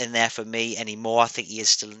 He's not in there for me anymore. I think he is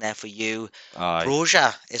still in there for you. Aye.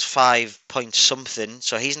 Broja is 5 point something,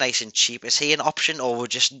 so he's nice and cheap. Is he an option, or we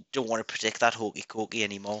just don't want to predict that hokey cokey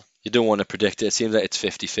anymore? You don't want to predict it. It seems like it's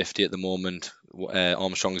 50-50 at the moment.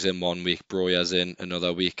 Armstrong's in one week, Broya's in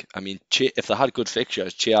another week. I mean, if they had good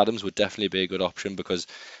fixtures, Che Adams would definitely be a good option because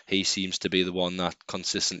he seems to be the one that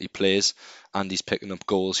consistently plays and he's picking up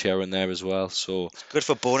goals here and there as well. So Good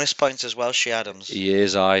for bonus points as well, Shea Adams. he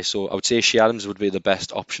is, aye. So I would say Che Adams would be the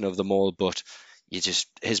best option of them all, but you just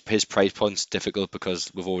his price point's difficult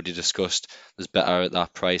because we've already discussed there's better at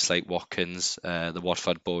that price like Watkins, the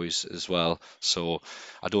Watford boys as well. So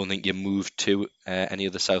I don't think you move to any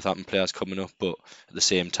of the Southampton players coming up, but at the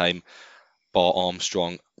same time, bar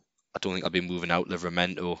Armstrong, I don't think I'll be moving out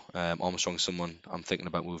Livramento. Armstrong's someone I'm thinking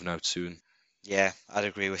about moving out soon. Yeah, I'd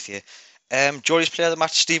agree with you. Geordie's player of the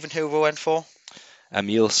match, Stephen Hoover went for.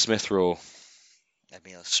 Emile Smith Rowe.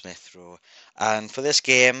 Emil Smith Rowe. And for this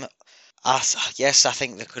game, yes, I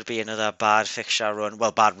think there could be another bad fixture run,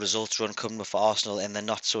 well, bad results run coming for Arsenal in the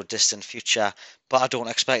not so distant future. But I don't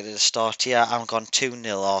expect it to start here. I'm gone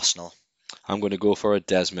 2-0 Arsenal. I'm going to go for a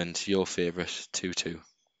Desmond, your favourite, 2-2.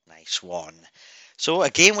 Nice one. So a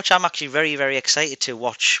game which I'm actually very, very excited to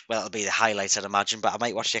watch. Well, it'll be the highlights, I'd imagine, but I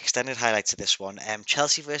might watch the extended highlights of this one.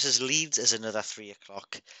 Chelsea versus Leeds is another 3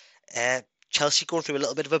 o'clock. Uh, Chelsea going through a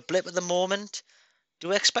little bit of a blip at the moment. Do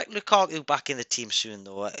we expect Lukaku back in the team soon,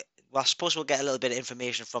 though? Well, I suppose we'll get a little bit of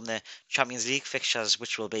information from the Champions League fixtures,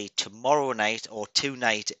 which will be tomorrow night or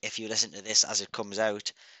tonight if you listen to this as it comes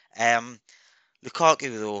out. Um,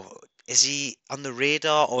 Lukaku, though, is he on the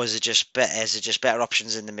radar, or is it just better? Is it just better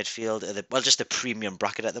options in the midfield, or well, just the premium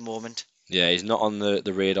bracket at the moment? Yeah, he's not on the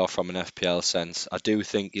radar from an FPL sense. I do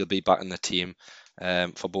think he'll be back in the team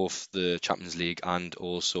for both the Champions League and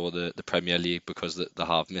also the Premier League because they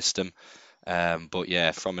have missed him. But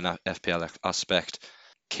yeah, from an FPL aspect,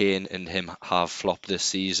 Kane and him have flopped this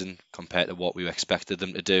season compared to what we expected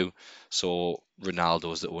them to do. So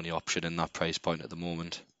Ronaldo's the only option in that price point at the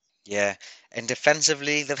moment. Yeah, and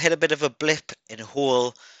defensively, they've hit a bit of a blip in a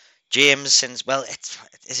hole. James, since well,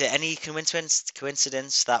 is it any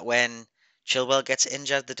coincidence that when Chilwell gets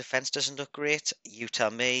injured, the defence doesn't look great. You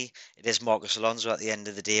tell me, it is Marcus Alonso at the end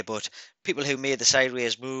of the day. But people who made the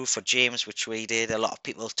sideways move for James, which we did, a lot of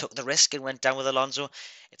people took the risk and went down with Alonso.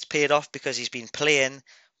 It's paid off because he's been playing,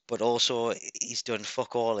 but also he's done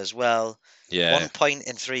fuck all as well. Yeah, 1 point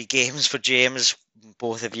in 3 games for James.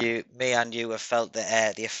 Both of you, me and you, have felt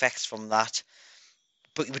the effects from that.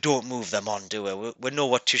 But we don't move them on, do we? We know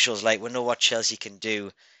what Tuchel's like. We know what Chelsea can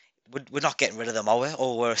do. We're not getting rid of them, are we?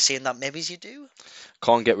 Or we're saying that maybe you do.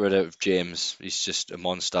 can't get rid of James. He's just a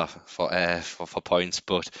monster for points.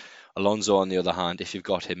 But Alonso, on the other hand, if you've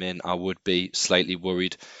got him in, I would be slightly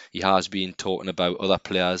worried. He has been talking about other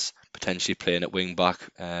players potentially playing at wing back.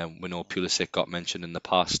 We know Pulisic got mentioned in the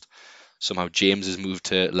past. Somehow James has moved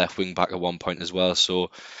to left wing back at one point as well.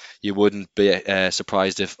 So you wouldn't be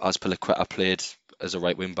surprised if Azpilicueta played as a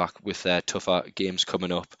right wing back with tougher games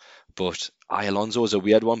coming up. But Alonso is a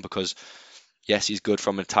weird one because yes, he's good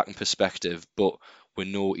from an attacking perspective, but we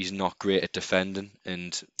know he's not great at defending,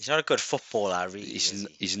 and He's not a good footballer, really, is he's he?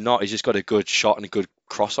 he's not. He's just got a good shot and a good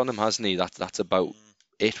cross on him, hasn't he? That's about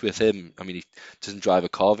it with him. I mean, he doesn't drive a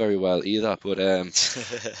car very well either, but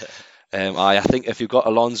I think if you've got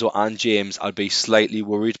Alonso and James, I'd be slightly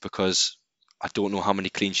worried because I don't know how many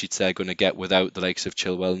clean sheets they're going to get without the likes of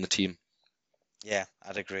Chilwell in the team. Yeah,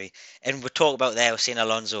 I'd agree. And we talk about there, we're seeing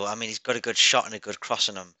Alonso. I mean, he's got a good shot and a good cross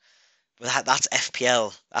on him. But that's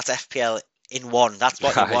FPL. That's FPL in one. That's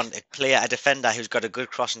what you Aye. want. A defender who's got a good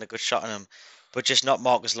cross and a good shot on him. But just not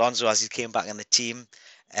Marcus Alonso as he came back in the team.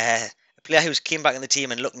 A player who's came back in the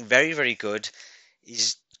team and looking very, very good.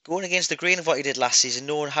 He's going against the grain of what he did last season.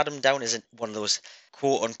 No one had him down as one of those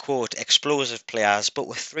quote unquote explosive players. But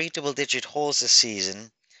with 3 double-digit hauls this season,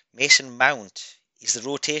 Mason Mount, he's the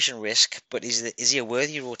rotation risk. But is he a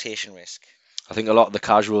worthy rotation risk? I think a lot of the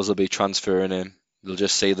casuals will be transferring him. They'll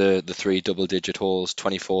just say the three double digit hauls,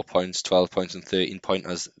 24 points, 12 points, and 13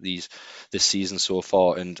 pointers this season so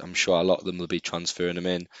far, and I'm sure a lot of them will be transferring him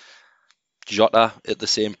in. Jota at the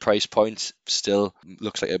same price point still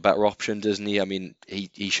looks like a better option, doesn't he? I mean,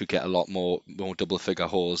 he should get a lot more double figure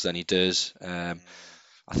hauls than he does. I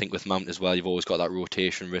think with Mount as well, you've always got that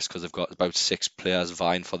rotation risk because they've got about 6 players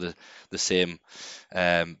vying for the same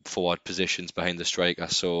forward positions behind the striker.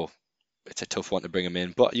 So it's a tough one to bring him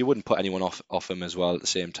in, but you wouldn't put anyone off him as well at the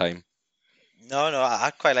same time. No, no,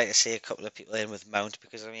 I'd quite like to see a couple of people in with Mount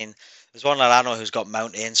because I mean, there's one lad I know who's got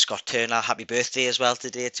Mount in, Scott Turner. Happy birthday as well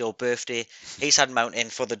today. It's your birthday. He's had Mount in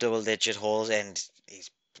for the double-digit hauls and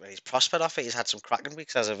he's prospered off it. He's had some cracking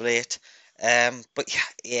weeks as of late. But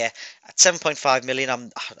yeah, at 7.5 million,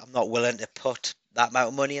 I'm not willing to put that amount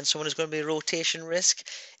of money in someone who's going to be a rotation risk.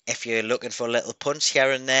 If you're looking for a little punch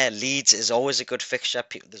here and there, Leeds is always a good fixture.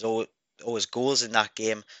 There's always goals in that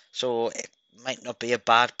game, so might not be a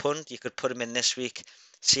bad punt. You could put him in this week,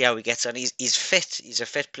 see how he gets on. He's fit. He's a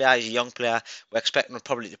fit player. He's a young player. We're expecting him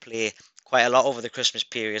probably to play quite a lot over the Christmas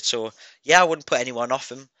period. So yeah, I wouldn't put anyone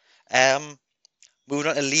off him. Um, Moving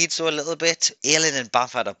on to Leeds though a little bit. Ayling and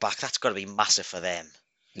Bamford are back. That's got to be massive for them.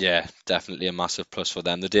 Yeah, definitely a massive plus for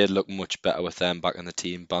them. They did look much better with them back in the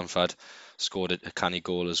team. Bamford scored a canny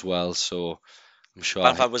goal as well, so I'm sure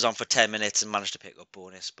Bamford was on for 10 minutes and managed to pick up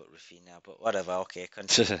bonus, but Rafinha. But whatever. Okay,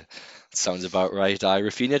 continue. sounds about right.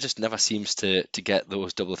 Rafinha just never seems to get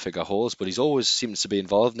those double figure hauls, but he's always seems to be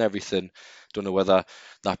involved in everything. Don't know whether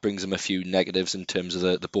that brings him a few negatives in terms of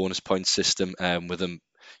the bonus point system, with him,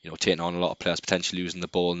 taking on a lot of players, potentially losing the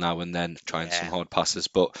ball now and then, trying some Yeah. hard passes.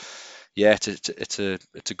 But yeah, it's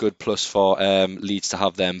a good plus for Leeds to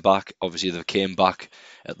have them back. Obviously, they came back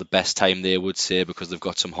at the best time, they would say, because they've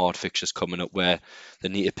got some hard fixtures coming up where they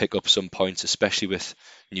need to pick up some points, especially with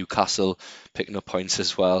Newcastle picking up points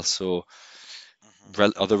as well. So,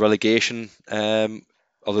 Mhm. other relegation,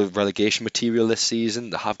 other relegation material this season,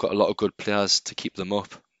 they have got a lot of good players to keep them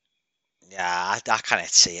up. Yeah, I can't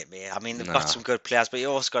see it, mate. I mean, they've got Nah, some good players, but you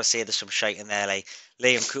also got to say there's some shite in there. Like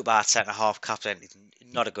Liam Cooper, at centre half captain, he's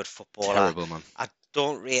not a good footballer. terrible, man. I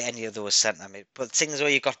don't rate any of those centre mid. But things where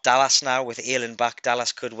you've got Dallas now with Ayling back,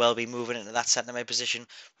 Dallas could well be moving into that centre mid position,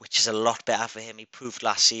 which is a lot better for him. He proved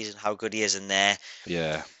last season how good he is in there.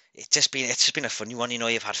 Yeah, It's just been a funny one.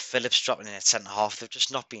 You've had Phillips dropping in at centre half. They've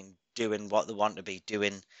just not been doing what they want to be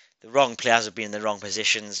doing. The wrong players have been in the wrong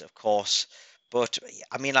positions, of course. But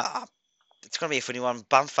I mean, it's going to be a funny one.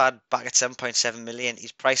 Bamford back at 7.7 million.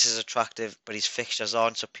 His price is attractive, but his fixtures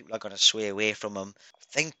aren't, so people are going to sway away from him. I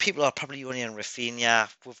think people are probably only on Rafinha.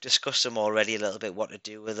 We've discussed them already a little bit, what to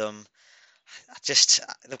do with them.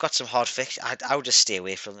 They've got some hard fixtures. I would just stay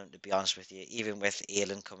away from them, to be honest with you, even with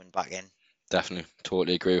Ayling coming back in. definitely,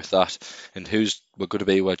 totally agree with that. And who's we're going to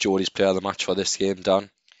be where Geordie's player of the match for this game, Dan?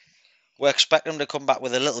 We're expecting him to come back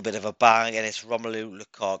with a little bit of a bang, and it's Romelu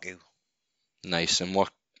Lukaku. Nice. And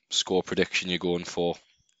what score prediction you going for?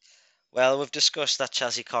 Well, we've discussed that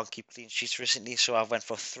Chelsea can't keep clean sheets recently, so I went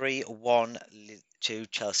for 3-1 to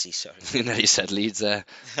Chelsea. Sorry. You know, you said Leeds there.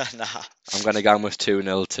 Nah. I'm going to go with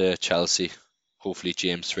 2-0 to Chelsea. Hopefully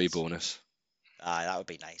James 3 Nice. bonus. That would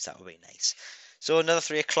be nice. That would be nice. So another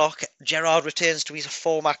 3 o'clock. Gerrard returns to his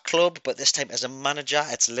former club, but this time as a manager.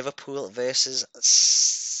 It's Liverpool versus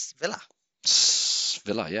Villa.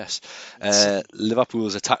 Villa, yes.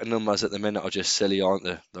 Liverpool's attacking numbers at the minute are just silly, aren't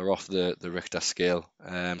they? They're off the Richter scale.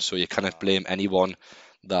 So you cannot blame anyone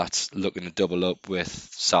that's looking to double up with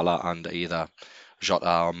Salah and either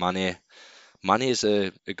Jota or Mane. Mane is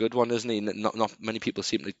a good one, isn't he? Not many people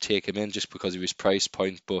seem to take him in just because of his price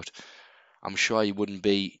point, but I'm sure he wouldn't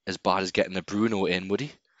be as bad as getting a Bruno in, would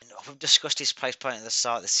he? We've discussed his price point at the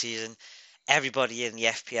start of the season. Everybody in the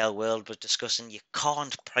FPL world was discussing you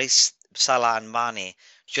can't price Salah and Mane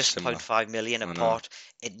just Similar. 0.5 million I know. apart.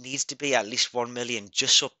 It needs to be at least 1 million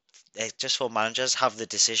just for managers have the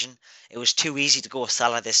decision. It was too easy to go with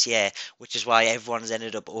Salah this year, which is why everyone's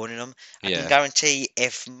ended up owning him. I can Yeah, guarantee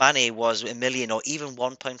if Mane was a million or even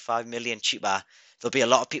 1.5 million cheaper, there'll be a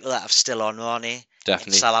lot of people that have still on Mane. And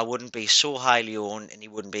definitely. Salah wouldn't be so highly owned, and he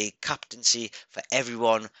wouldn't be captaincy for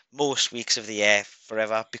everyone most weeks of the year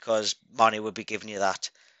forever, because Mane would be giving you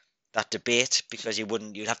that debate, because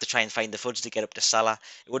you'd have to try and find the funds to get up to Salah.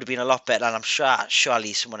 It would have been a lot better, and I'm sure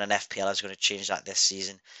surely someone in FPL is going to change that this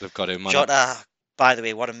season. They've got him, man. Jota, by the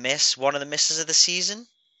way, what a miss! One of the misses of the season.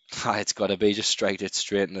 It's got to be. Just straight it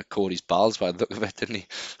straight into Cody's balls by the look of it, didn't he?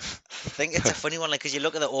 I think it's a funny one, like, because you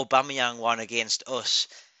look at the Aubameyang one against us,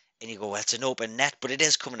 and you go, well, it's an open net, but it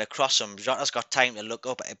is coming across him. Jota's got time to look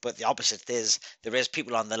up at it, but the opposite is there is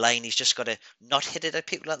people on the line. He's just got to not hit it at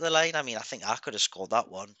people at the line. I mean, I think I could have scored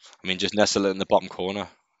that one. I mean, just nestle it in the bottom corner.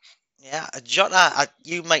 Yeah, Jota,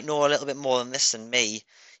 you might know a little bit more than this than me.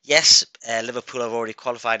 Yes, Liverpool have already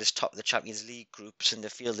qualified as top of the Champions League groups, and they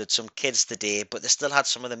fielded some kids today, but they still had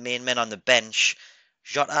some of the main men on the bench.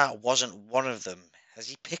 Jota wasn't one of them. Has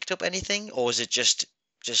he picked up anything, or is it just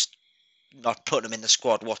not putting him in the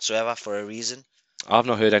squad whatsoever for a reason? I've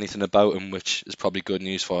not heard anything about him, which is probably good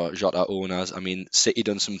news for Jota owners. I mean, City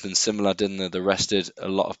done something similar, didn't they? They rested a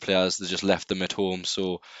lot of players. They just left them at home.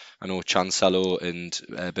 So I know Cancelo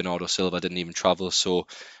and Bernardo Silva didn't even travel. So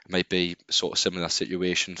it might be sort of similar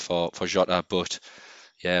situation for Jota. But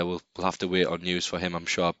yeah, we'll have to wait on news for him. I'm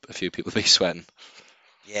sure a few people will be sweating.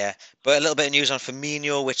 Yeah, but a little bit of news on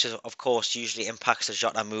Firmino, which is, of course, usually impacts the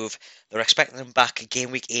Jota move. They're expecting him back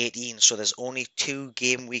game week 18, so there's only 2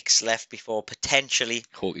 game weeks left before potentially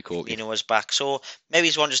Corky. Firmino is back. So maybe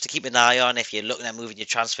it's one just to keep an eye on if you're looking at moving your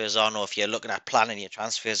transfers on, or if you're looking at planning your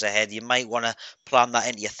transfers ahead. You might want to plan that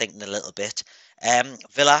into your thinking a little bit.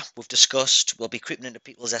 Villa, we've discussed, will be creeping into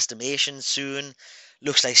people's estimations soon.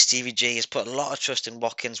 Looks like Stevie G has put a lot of trust in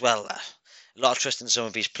Watkins. Well, a lot of trust in some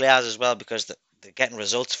of his players as well, because they're getting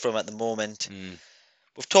results from at the moment.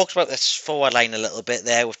 We've talked about this forward line a little bit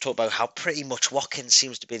there. We've talked about how pretty much Watkins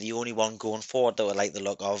seems to be the only one going forward that we like the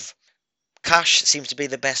look of. Cash seems to be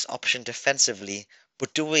the best option defensively,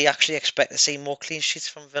 but do we actually expect to see more clean sheets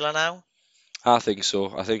from Villa now? I think so.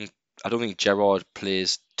 I don't think Gerrard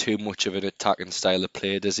plays too much of an attacking style of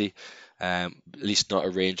play, does he? At least not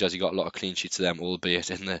at Rangers. He got a lot of clean sheets to them, albeit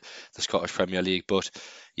in the Scottish Premier League. But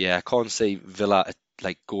yeah, I can't see Villa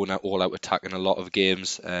like going out all out attacking a lot of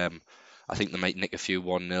games. I think they might nick a few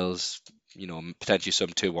 1-0s, potentially some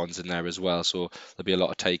 2-1s in there as well. So there'll be a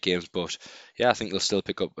lot of tight games. But yeah, I think they'll still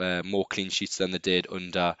pick up more clean sheets than they did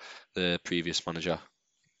under the previous manager.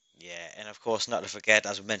 Yeah, and of course, not to forget,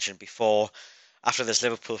 as we mentioned before, after this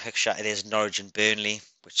Liverpool fixture, it is Norwich and Burnley,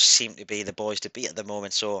 which seem to be the boys to beat at the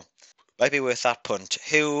moment. So might be worth that punt.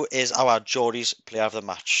 Who is our Geordie's player of the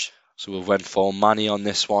match? So we went for Mane on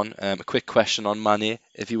this one. A quick question on Mane.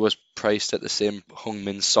 If he was priced at the same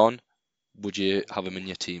Heung-min Son, would you have him in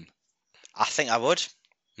your team? I think I would.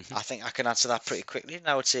 Mhm. I think I can answer that pretty quickly, and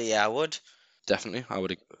I would say yeah, I would. Definitely, I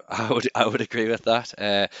would agree with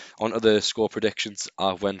that. On to the score predictions,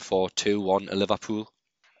 I went for 2-1 to Liverpool.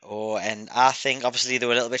 Oh, and I think obviously they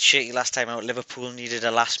were a little bit shaky last time out. Liverpool needed a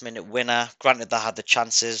last minute winner. Granted, they had the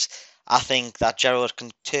chances. I think that Gerrard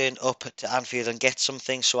can turn up to Anfield and get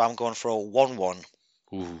something, so I'm going for a 1-1.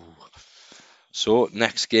 Ooh. So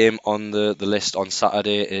next game on the list on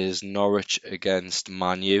Saturday is Norwich against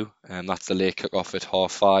Man U, and that's the late kick-off at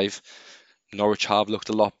 5:30. Norwich have looked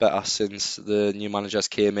a lot better since the new managers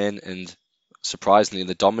came in, and surprisingly,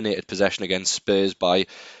 they dominated possession against Spurs by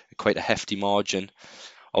quite a hefty margin.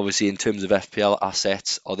 Obviously, in terms of FPL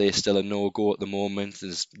assets, are they still a no-go at the moment?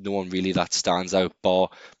 There's no one really that stands out, bar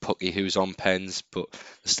Pucky, who's on pens, but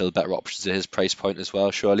there's still better options at his price point as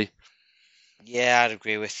well, surely. Yeah, I'd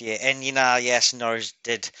agree with you. And yes, Norwich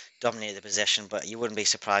did dominate the possession, but you wouldn't be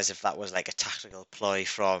surprised if that was like a tactical ploy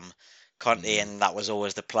from Conte, Mm. and that was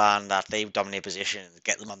always the plan that they dominate position and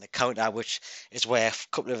get them on the counter, which is where a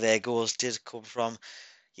couple of their goals did come from.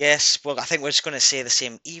 Yes, well, I think we're just going to say the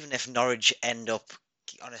same. Even if Norwich end up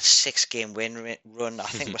on a six-game run, I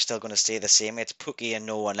think we're still going to stay the same. It's Pookie and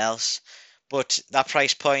no one else. But that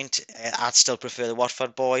price point, I'd still prefer the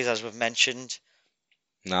Watford boys, as we've mentioned.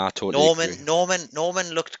 Nah, I totally agree. Norman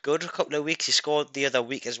looked good a couple of weeks. He scored the other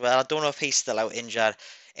week as well. I don't know if he's still out injured.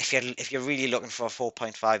 If you're really looking for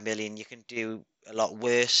 4.5 million, you can do a lot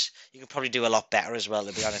worse. You can probably do a lot better as well,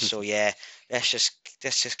 to be honest. So yeah, let's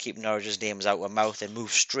just keep Norwich's names out of mouth and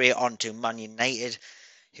move straight on to Man United,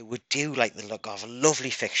 who would do like the look of a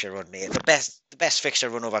lovely fixture run, mate. The best fixture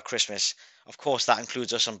run over Christmas. Of course, that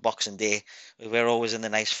includes us on Boxing Day. We're always in the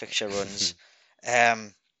nice fixture runs.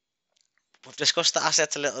 Um, we've discussed the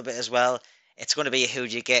assets a little bit as well. It's going to be a who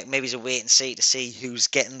do you get. Maybe it's a wait and see to see who's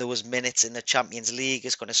getting those minutes in the Champions League.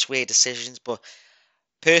 It's going to sway decisions. But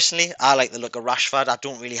personally, I like the look of Rashford. I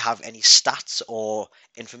don't really have any stats or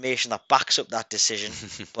information that backs up that decision.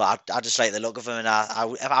 But I just like the look of him, and I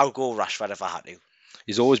would go Rashford if I had to.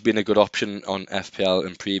 He's always been a good option on FPL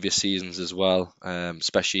in previous seasons as well,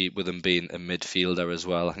 especially with him being a midfielder as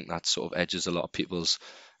well. I think that sort of edges a lot of people's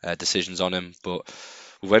decisions on him. But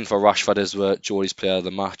we went for Rashford as well, Geordie's player of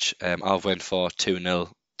the match. I've went for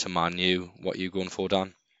 2-0 to Man U. What are you going for,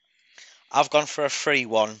 Dan? I've gone for a free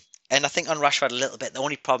one, and I think on Rashford a little bit. The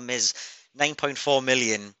only problem is 9.4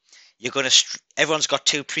 million. You're going to everyone's got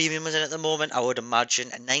two premiums in at the moment. I would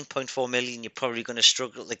imagine at 9.4 million, you're probably going to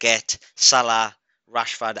struggle to get Salah,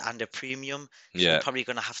 Rashford, and a premium. So you're Yeah, probably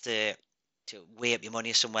going to have to weigh up your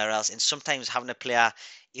money somewhere else. And sometimes having a player,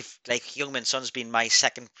 if like Heung-min Son's been my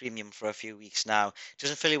second premium for a few weeks now, it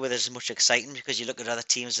doesn't fill you with as much excitement because you look at other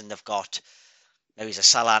teams and they've got maybe it's a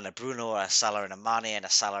Salah and a Bruno, or a Salah and a Mane, and a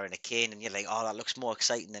Salah and a Kane, and you're like, oh, that looks more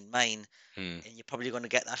exciting than mine. hmm. And you're probably going to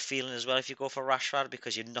get that feeling as well if you go for Rashford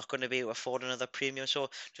because you're not going to be able to afford another premium. So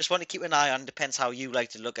just want to keep an eye on. Depends how you like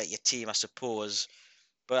to look at your team, I suppose.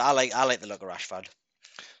 But I like the look of Rashford.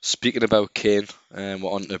 Speaking about Kane, we're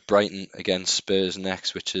on to Brighton against Spurs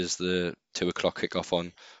next, which is the 2 o'clock kickoff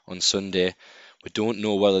on Sunday. We don't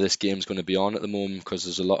know whether this game's going to be on at the moment because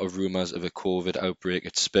there's a lot of rumours of a COVID outbreak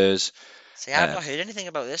at Spurs. See, I've Um, not heard anything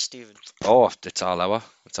about this, Stephen. oh, it's all our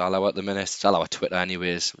at the minute. It's all our Twitter,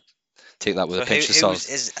 anyways. Take that with a So who pinch of who's salt.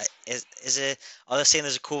 is it? Are they saying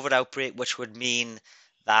there's a COVID outbreak, which would mean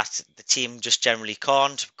that the team just generally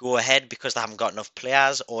can't go ahead because they haven't got enough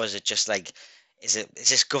players, or is it just like, is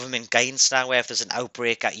this government guidance now where if there's an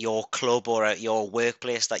outbreak at your club or at your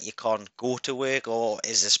workplace that you can't go to work, or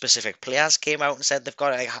is it specific players came out and said they've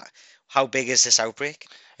got it? Like, how big is this outbreak?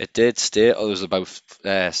 It did state there was about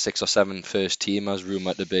 6 or 7 first teamers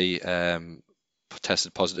rumoured to be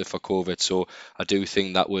tested positive for COVID. So I do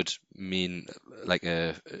think that would mean like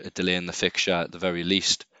a delay in the fixture at the very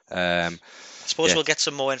least. I suppose Yeah, we'll get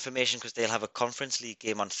some more information because they'll have a Conference League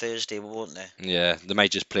game on Thursday, won't they? yeah, they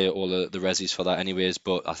might just play all the resis for that anyways.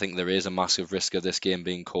 But I think there is a massive risk of this game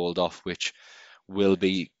being called off, which will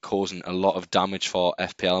be causing a lot of damage for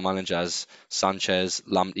FPL managers. Sanchez,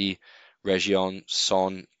 Lamptey, Region,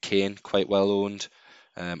 Son, Kane, quite well owned.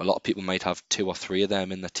 A lot of people might have 2 or 3 of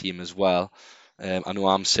them in the team as well. I know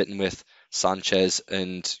I'm sitting with Sanchez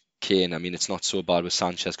and Kane. I mean, it's not so bad with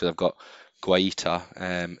Sanchez because I've got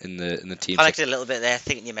Guaita in the team. So Panicked a little bit there,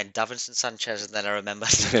 thinking you meant Davinson Sanchez, and then I remembered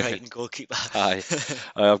the Brighton goalkeeper. Aye,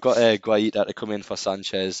 I've got Guaita to come in for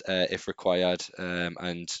Sanchez if required,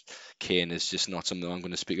 and Kane is just not something I'm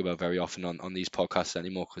going to speak about very often on these podcasts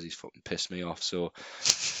anymore because he's fucking pissed me off. So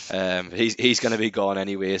he's going to be gone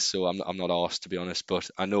anyway, so I'm not asked to be honest. But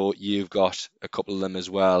I know you've got a couple of them as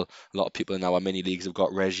well. A lot of people in our mini leagues have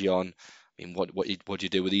got Region. I mean, what do you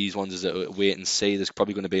do with these ones? Is it a wait and see? There's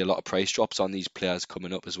probably going to be a lot of price drops on these players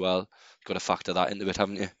coming up as well. Got to factor that into it,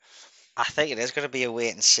 haven't you? I think it is going to be a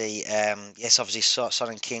wait and see. Yes, obviously Son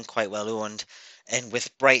and Kane quite well owned, and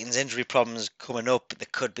with Brighton's injury problems coming up, they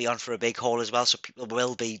could be on for a big haul as well. So people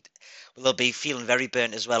will be feeling very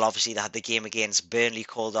burnt as well. Obviously, they had the game against Burnley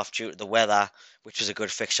called off due to the weather, which was a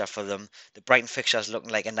good fixture for them. The Brighton fixture is looking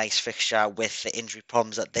like a nice fixture with the injury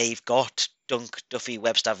problems that they've got. Dunk, Duffy,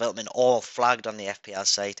 Webster, Veltman all flagged on the FPL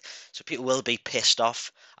site, so people will be pissed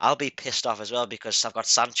off. I'll be pissed off as well because I've got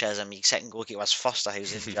Sanchez and my second goalkeeper was Foster,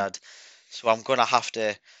 who's injured. So I'm gonna have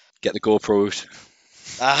to. Get the GoPro out.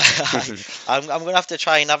 I'm gonna have to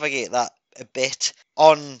try and navigate that a bit.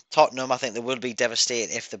 On Tottenham, I think they will be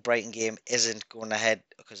devastated if the Brighton game isn't going ahead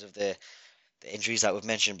because of the injuries that we've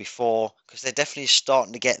mentioned before, because they're definitely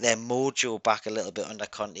starting to get their mojo back a little bit under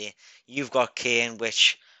Conte. You've got Kane,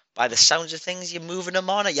 which by the sounds of things, you're moving him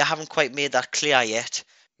on. You haven't quite made that clear yet.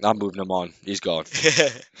 I'm moving him on. He's gone.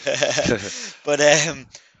 but um,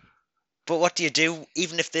 but what do you do?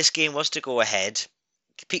 Even if this game was to go ahead,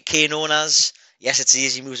 Kane owners, yes, it's the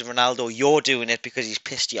easy moves of Ronaldo. You're doing it because he's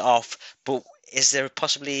pissed you off. But is there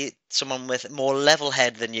possibly someone with more level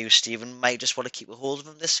head than you, Stephen, might just want to keep a hold of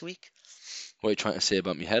him this week? What are you trying to say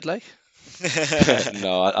about me head, like?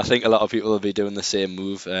 No, I think a lot of people will be doing the same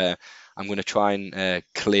move. I'm going to try and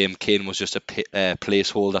claim Kane was just a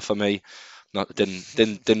placeholder for me. Not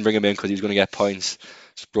didn't bring him in because he was going to get points.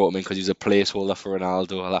 Just brought him in because he was a placeholder for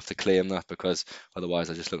Ronaldo. I'll have to claim that because otherwise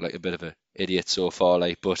I just look like a bit of an idiot so far.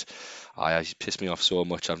 Like, but he pissed me off so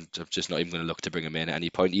much. I'm just not even going to look to bring him in at any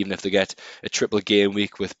point. Even if they get a triple game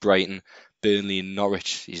week with Brighton, Burnley, and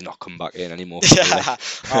Norwich, he's not coming back in anymore for me.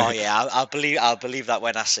 Oh yeah, I'll believe that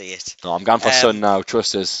when I see it. No, I'm going for Son Um, now.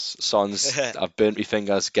 Trust us, Son's. I've burnt my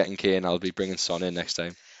fingers getting Kane. I'll be bringing Son in next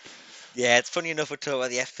time. Yeah, it's funny enough we talk about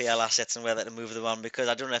the FPL assets and whether to move them on because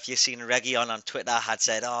I don't know if you've seen Reggie on Twitter had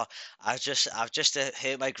said, "Oh, I've just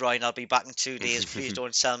hurt my groin. I'll be back in 2 days. Please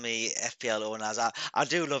don't sell me FPL owners." I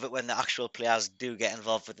do love it when the actual players do get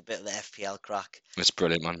involved with a bit of the FPL crack. It's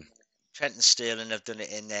brilliant, man. Trent and Sterling have done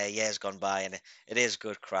it in years gone by, and it is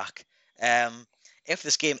good crack. Um, if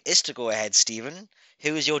this game is to go ahead, Stephen,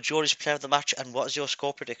 who is your Geordie player of the match, and what is your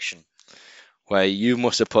score prediction? Well, you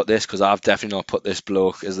must have put this because I've definitely not put this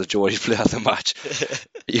bloke as the Geordie player of the match.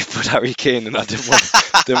 You put Harry Kane, and I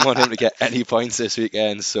didn't want him to get any points this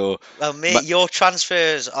weekend. So Well, my, mate, your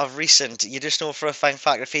transfers of recent, you just know for a fine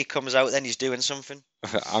fact if he comes out, then he's doing something.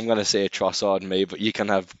 I'm gonna say Trossard, me, but you can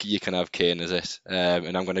have Kane as it,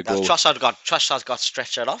 and I'm gonna Now, go. Trossard got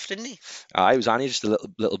stretched off, didn't he? I was only just a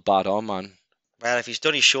little bad on, man. Well, if he's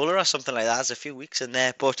done his shoulder or something like that, there's a few weeks in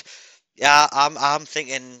there. But yeah, I'm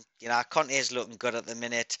thinking, Conte is looking good at the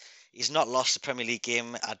minute. He's not lost the Premier League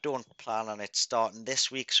game. I don't plan on it starting this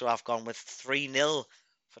week, so I've gone with 3-0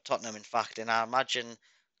 for Tottenham, in fact. And I imagine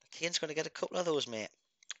Kane's going to get a couple of those, mate.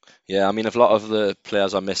 Yeah, I mean, if a lot of the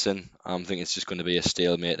players are missing, I'm thinking it's just going to be a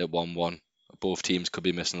stalemate at 1-1. Both teams could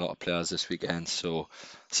be missing a lot of players this weekend, so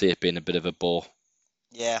see it being a bit of a bore.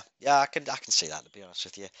 Yeah, I can see that, to be honest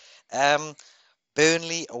with you. Um,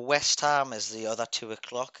 Burnley or West Ham is the other 2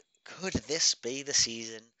 o'clock. Could this be the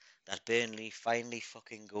season that Burnley finally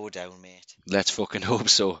fucking go down, mate? Let's fucking hope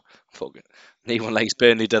so. Fucking, no one likes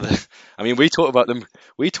Burnley, do they? I mean, we talk about them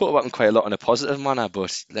quite a lot in a positive manner,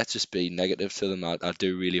 but let's just be negative to them. I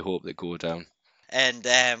do really hope they go down. And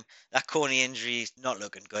that Coney injury is not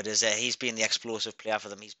looking good, is it? He's been the explosive player for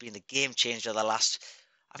them. He's been the game changer the last.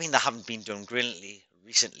 I mean, they haven't been done brilliantly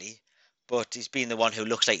recently, but he's been the one who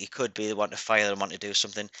looks like he could be the one to fire them on to do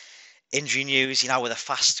something. Injury news, with a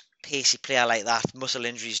fast, pacey player like that, muscle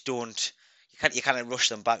injuries don't. You can't rush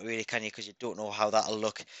them back really, can you? Because you don't know how that'll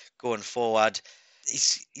look going forward.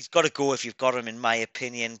 He's got to go if you've got him, in my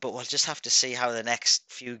opinion. But we'll just have to see how the next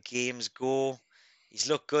few games go. He's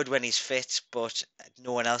looked good when he's fit, but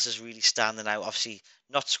no one else is really standing out. Obviously,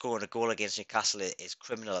 not scoring a goal against Newcastle is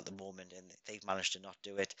criminal at the moment, and they've managed to not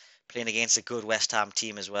do it. Playing against a good West Ham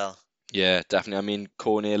team as well. Yeah, definitely. I mean,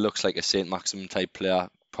 Kone looks like a Saint Maximum type player.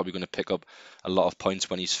 Probably going to pick up a lot of points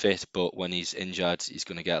when he's fit, but when he's injured, he's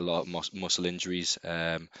going to get a lot of muscle injuries.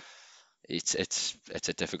 It's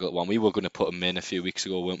a difficult one. We were going to put him in a few weeks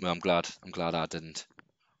ago, weren't we? I'm glad I didn't.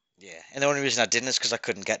 Yeah, and the only reason I didn't is because I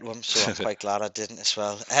couldn't get one, so I'm quite glad I didn't as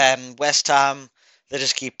well. West Ham, they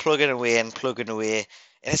just keep plugging away and plugging away,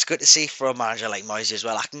 and it's good to see for a manager like Moyes as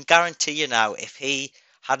well. I can guarantee you now, if he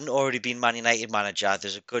hadn't already been Man United manager,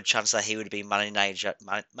 there's a good chance that he would have been Man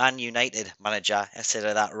United manager instead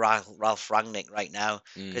of that Ralph Rangnick right now,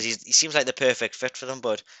 Mm. because he seems like the perfect fit for them,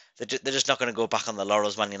 but they're just not going to go back on the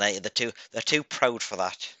laurels. Man United, they're too proud for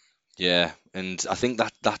that. Yeah, and I think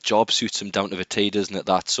that job suits him down to the T, doesn't it?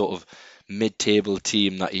 That sort of mid-table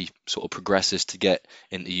team that he sort of progresses to get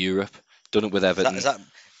into Europe. Done it with Is that is Everton. that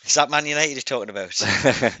is that Man United you're talking about?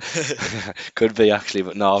 Could be actually,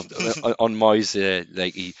 but no. On Moyes,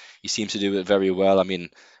 like he seems to do it very well. I mean,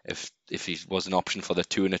 if he was an option for the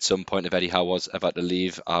tour at some point, if Eddie Howe was ever to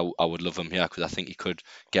leave, I would love him here because I think he could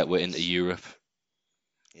get into Europe.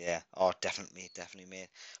 Yeah, oh, definitely, mate.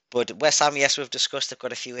 But West Ham, yes, we've discussed they've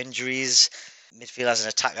got a few injuries. Midfielders and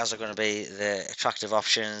attackers are going to be the attractive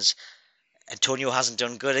options. Antonio hasn't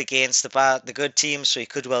done good against the good teams, so he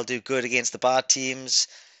could well do good against the bad teams.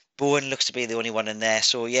 Bowen looks to be the only one in there.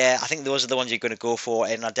 So yeah, I think those are the ones you're going to go for,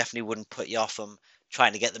 and I definitely wouldn't put you off them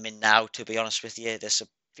trying to get them in now. To be honest with you, there's a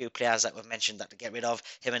few players that we've mentioned that to get rid of.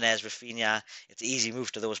 Jimenez, Rafinha. It's an easy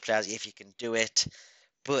move to those players if you can do it.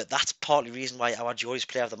 But that's partly the reason why our Joy's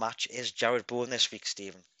player of the match is Jared Bowen this week,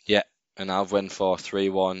 Stephen. Yeah, and I've went for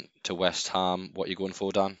 3-1 to West Ham. What are you going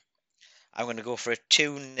for, Dan? I'm going to go for a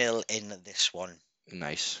 2-0 in this one.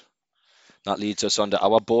 Nice. That leads us on to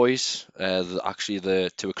our boys. Actually,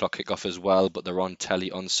 the 2 o'clock kickoff as well, but they're on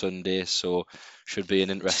telly on Sunday, so should be an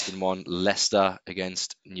interesting one. Leicester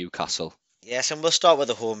against Newcastle. Yes, and we'll start with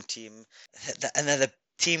the home team. And they're the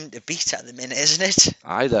team to beat at the minute, isn't it?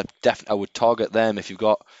 Either definitely, I would target them if you've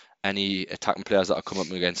got any attacking players that are coming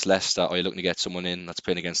up against Leicester, or you're looking to get someone in that's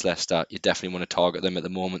playing against Leicester. You definitely want to target them at the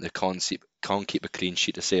moment. They can't keep a clean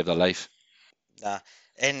sheet to save their life. Nah.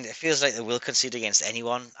 And it feels like they will concede against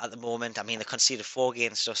anyone at the moment. I mean, they conceded 4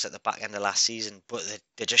 against us at the back end of last season, but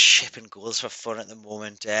they're just shipping goals for fun at the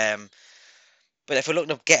moment. But if we're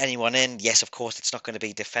looking to get anyone in, yes, of course, it's not going to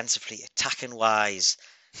be defensively. Attacking wise,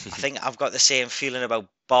 I think I've got the same feeling about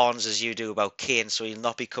Barnes as you do about Kane, so he'll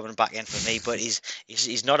not be coming back in for me. But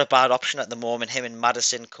he's not a bad option at the moment. Him and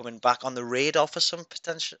Madison coming back on the radar for some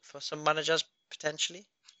potential for some managers potentially.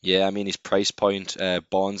 Yeah, I mean his price point,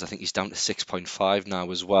 Bonds, I think he's down to 6.5 now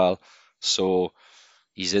as well. So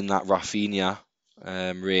he's in that Rafinha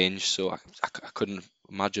range. So I couldn't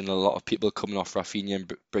imagine a lot of people coming off Rafinha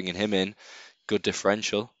and bringing him in. Good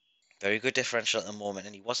differential. Very good differential at the moment,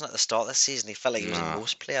 and he wasn't at the start of the season. He felt like he was in Nah.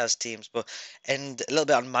 most players' teams, and a little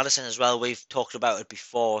bit on Madison as well. We've talked about it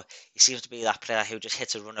before. He seems to be that player who just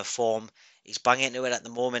hits a run of form. He's banging into it at the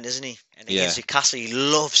moment, isn't he? And Yeah, against Newcastle, he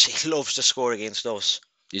loves to score against us.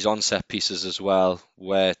 he's on set pieces as well.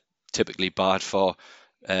 We're typically bad for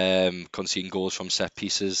conceding goals from set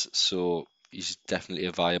pieces. So he's definitely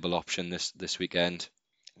a viable option this weekend.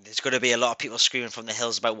 There's going to be a lot of people screaming from the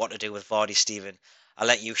hills about what to do with Vardy, Stephen. I'll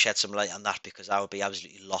let you shed some light on that because I would be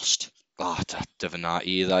absolutely lost. Oh, Divinati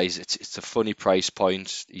either. It's a funny price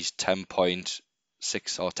point. He's 10.6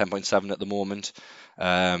 or 10.7 at the moment.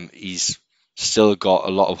 He's still got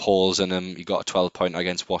a lot of holes in him. He got a 12 point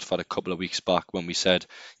against Watford a couple of weeks back when we said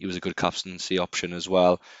he was a good captaincy option as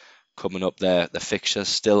well. Coming up there, the fixtures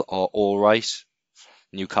still are all right.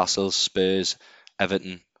 Newcastle, Spurs,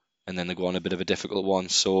 Everton, and then they go on a bit of a difficult one.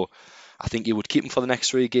 So I think you would keep him for the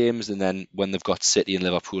next 3 games, and then when they've got City and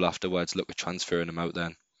Liverpool afterwards, look at transferring him out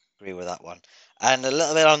then. Agree with that one. And a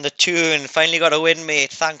little bit on the tune. Finally got a win,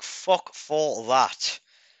 mate. Thank fuck for that.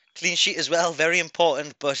 Clean sheet as well, very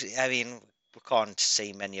important. But I mean, we can't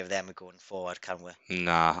see many of them going forward, can we?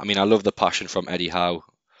 Nah, I mean I love the passion from Eddie Howe.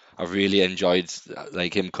 I've really enjoyed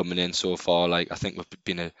like him coming in so far. Like I think we've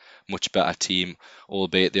been a much better team,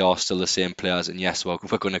 albeit they are still the same players. And yes, we're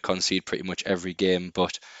going to concede pretty much every game,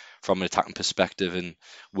 but from an attacking perspective and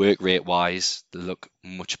work rate wise, they look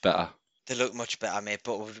much better. They look much better, mate,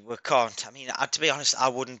 but we can't. I mean, to be honest, I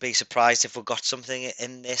wouldn't be surprised if we got something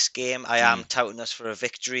in this game. I Mm, am touting us for a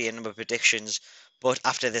victory in my predictions, but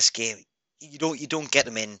after this game, you don't get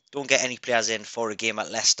them in. Don't get any players in for a game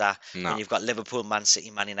at Leicester when nah, you've got Liverpool, Man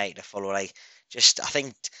City, Man United to follow. Like, I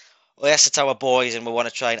think, well, yes, it's our boys, and we want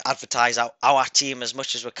to try and advertise our team as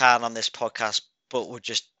much as we can on this podcast, but we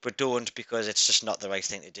don't because it's just not the right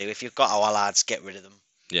thing to do. If you've got our lads, get rid of them.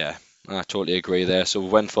 yeah, I totally agree there. So we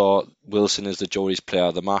went for Wilson as the Geordie's player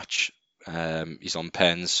of the match. He's on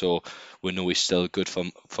pens, so we know he's still good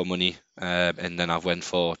for money. And then I went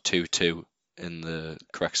for 2-2 in the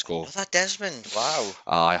correct score. Another Desmond, wow.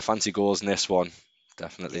 I fancy goals in this one,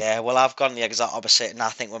 definitely. Yeah, well, I've gone the exact opposite, and I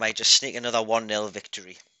think we might just sneak another 1-0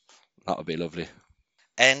 victory. That would be lovely.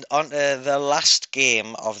 And on to the last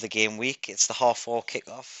game of the game week. It's the half-4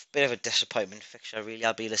 kickoff. Bit of a disappointment fixture, really.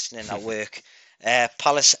 I'll be listening at work.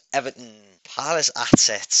 Palace Everton. Palace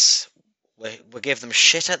assets. We gave them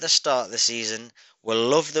shit at the start of the season. We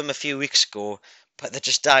loved them a few weeks ago, but they're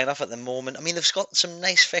just dying off at the moment. I mean, they've got some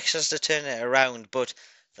nice fixtures to turn it around, but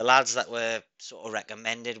the lads that were sort of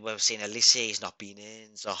recommended, we've seen Elise, he's not been in.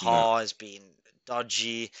 No, Zaha has been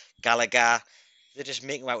dodgy. Gallagher, they're just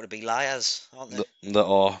making them out to be liars, aren't they?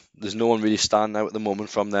 there's no one really standing out at the moment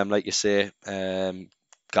from them, like you say.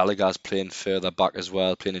 Gallagher's playing further back as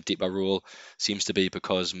well, playing a deeper role. Seems to be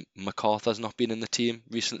because MacArthur's not been in the team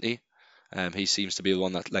recently. He seems to be the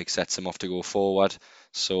one that like sets him off to go forward.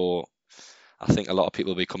 So I think a lot of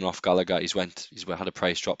people will be coming off Gallagher. He's had a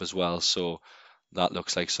price drop as well, so that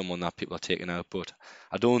looks like someone that people are taking out. But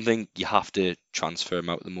I don't think you have to transfer him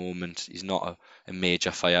out at the moment. He's not a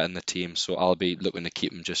major fire in the team, so I'll be looking to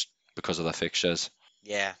keep him just because of the fixtures.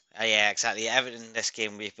 Yeah, exactly. Everton this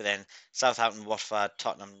game week, but then Southampton, Watford,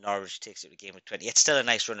 Tottenham, Norwich takes it to game week 20. It's still a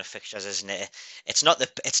nice run of fixtures, isn't it? It's not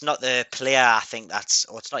the player I think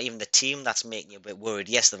or it's not even the team that's making you a bit worried.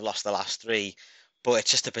 Yes, they've lost the last three, but it's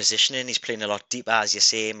just the positioning. He's playing a lot deeper, as you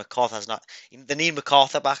say. MacArthur's not. They need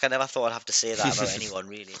MacArthur back. I never thought I'd have to say that about anyone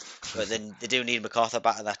really, but then they do need MacArthur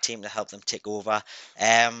back in that team to help them take over.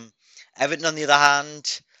 Um, Everton, on the other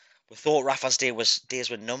hand. We thought Rafa's days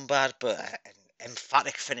were numbered, but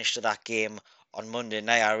emphatic finish to that game on Monday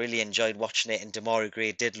night. I really enjoyed watching it, and Demarai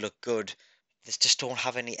Gray did look good. They just don't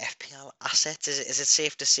have any FPL assets. Is it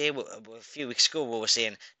safe to say? A few weeks ago, we were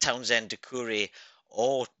saying Townsend, Doucouré,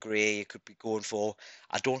 or Gray you could be going for.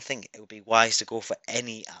 I don't think it would be wise to go for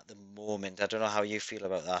any at the moment. I don't know how you feel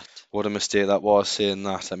about that. What a mistake that was saying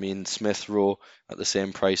that. I mean, Smith Rowe at the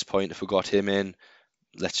same price point, if we got him in,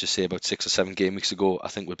 let's just say about 6 or 7 game weeks ago, I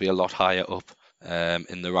think would be a lot higher up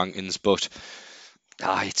in the rankings. But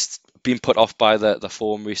it's been put off by the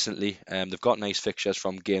form recently. They've got nice fixtures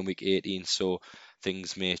from game week 18, so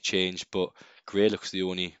things may change. But Gray looks the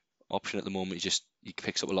only option at the moment. He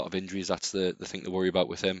picks up a lot of injuries. That's the thing to worry about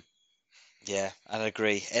with him. Yeah, I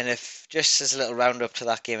agree. And if just as a little roundup to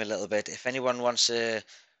that game a little bit, if anyone wants to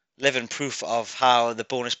living proof of how the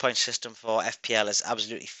bonus point system for FPL is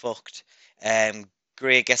absolutely fucked.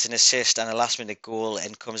 Gray gets an assist and a last minute goal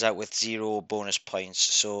and comes out with 0 bonus points.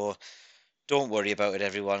 So don't worry about it,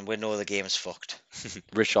 everyone. We know the game's fucked.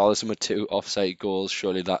 Richarlison with 2 offside goals.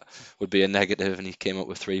 Surely that would be a negative, and he came up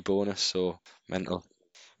with 3 bonus. So mental.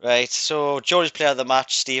 Right, so George's player of the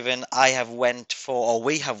match, Stephen. We have went for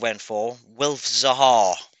Wilf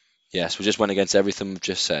Zaha. Yes, we just went against everything we've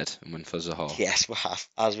just said and went for Zaha. Yes, we have,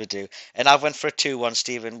 as we do. And I've went for a 2-1,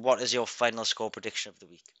 Stephen. What is your final score prediction of the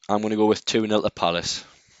week? I'm going to go with 2-0 to Palace.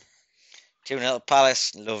 2-0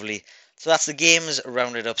 Palace, lovely. So that's the games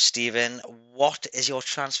rounded up, Stephen. What is your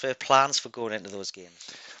transfer plans for going into those games?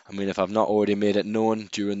 I mean, if I've not already made it known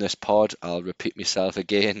during this pod, I'll repeat myself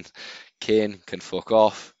again. Kane can fuck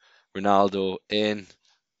off. Ronaldo in.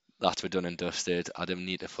 That's we're done and dusted. I don't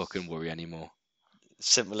need to fucking worry anymore.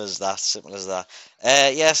 Simple as that, simple as that.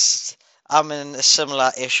 Yes, I'm in a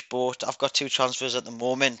similar-ish boat. I've got two transfers at the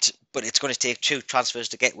moment, but it's going to take two transfers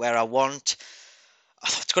to get where I want. I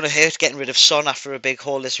thought it's going to hurt getting rid of Son after a big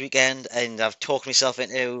haul this weekend, and I've talked myself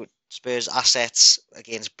into Spurs assets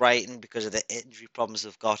against Brighton because of the injury problems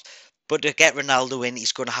they've got. But to get Ronaldo in,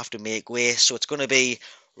 he's going to have to make way. So it's going to be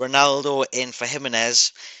Ronaldo in for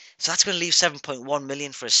Jimenez. So that's going to leave 7.1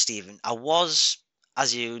 million for us, Stephen.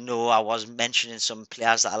 As you know, I was mentioning some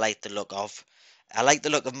players that I like the look of. I like the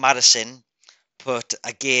look of Madison, but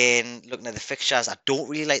again, looking at the fixtures, I don't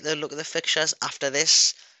really like the look of the fixtures after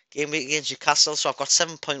this game week against Newcastle. So I've got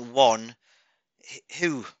 7.1.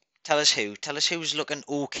 Who? Tell us who. Tell us who's looking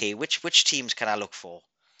okay. Which teams can I look for?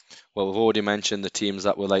 Well, we've already mentioned the teams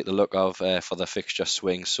that we like the look of for the fixture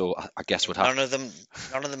swing, so I guess Yeah, we'd have.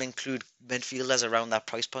 none of them include midfielders around that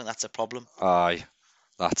price point. That's a problem. Aye,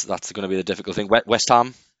 that's going to be the difficult thing. West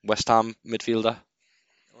Ham midfielder.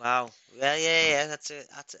 Wow. Yeah. That's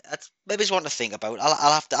maybe it's one to think about.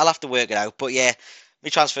 I'll have to work it out. But yeah, my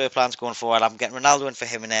transfer plans going forward. I'm getting Ronaldo in for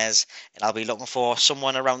Jimenez, and I'll be looking for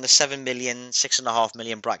someone around the 7 million, 6.5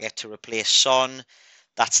 million bracket to replace Son.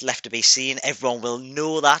 That's left to be seen. Everyone will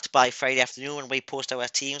know that by Friday afternoon when we post our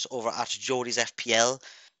teams over at Geordie's FPL.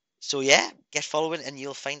 So yeah, get following and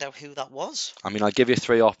you'll find out who that was. I mean, I'll give you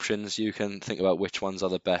 3 options. You can think about which ones are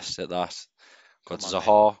the best at that. Got Come on then.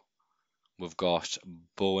 Zaha, we've got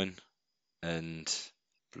Bowen, and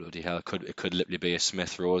bloody hell, it could literally be a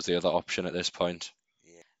Smith Rowe as the other option at this point.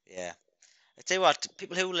 Yeah. I tell you what,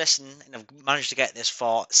 people who listen and have managed to get this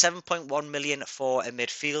far, 7.1 million for a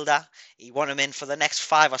midfielder. You want him in for the next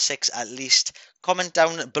 5 or 6 at least. Comment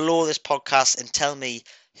down below this podcast and tell me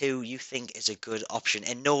who you think is a good option.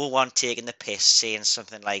 And no one taking the piss saying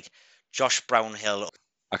something like Josh Brownhill.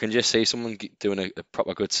 I can just see someone doing a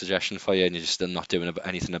proper good suggestion for you, and you're just still not doing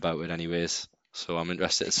anything about it, anyways. So I'm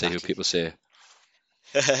interested to see who Exactly. people say.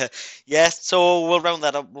 Yeah, so we'll round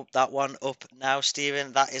that one up now,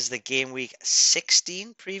 Stephen. That is the game week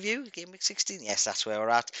 16 preview. Game week 16, yes, that's where we're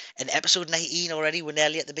at. And episode 19 already. We're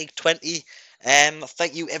nearly at the big 20.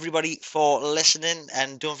 Thank you everybody for listening,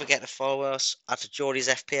 and don't forget to follow us at Geordie's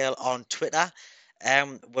FPL on Twitter.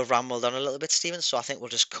 We've rambled on a little bit, Stephen, so I think we'll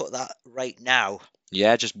just cut that right now.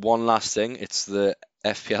 Yeah, just one last thing. It's the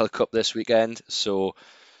FPL Cup this weekend, so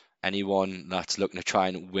anyone that's looking to try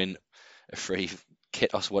and win a free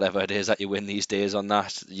kit or whatever it is that you win these days on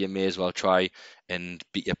that, you may as well try and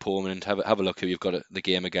beat your opponent. Have a look who you've got the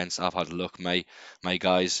game against. I've had a look. My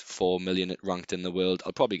guy's 4 million ranked in the world.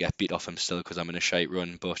 I'll probably get beat off him still because I'm in a shite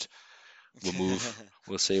run, but we'll move.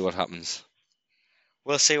 We'll see what happens.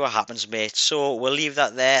 We'll see what happens, mate. So we'll leave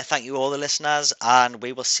that there. Thank you all the listeners, and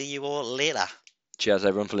we will see you all later. Cheers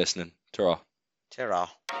everyone for listening. Ta-ra. Ta-ra.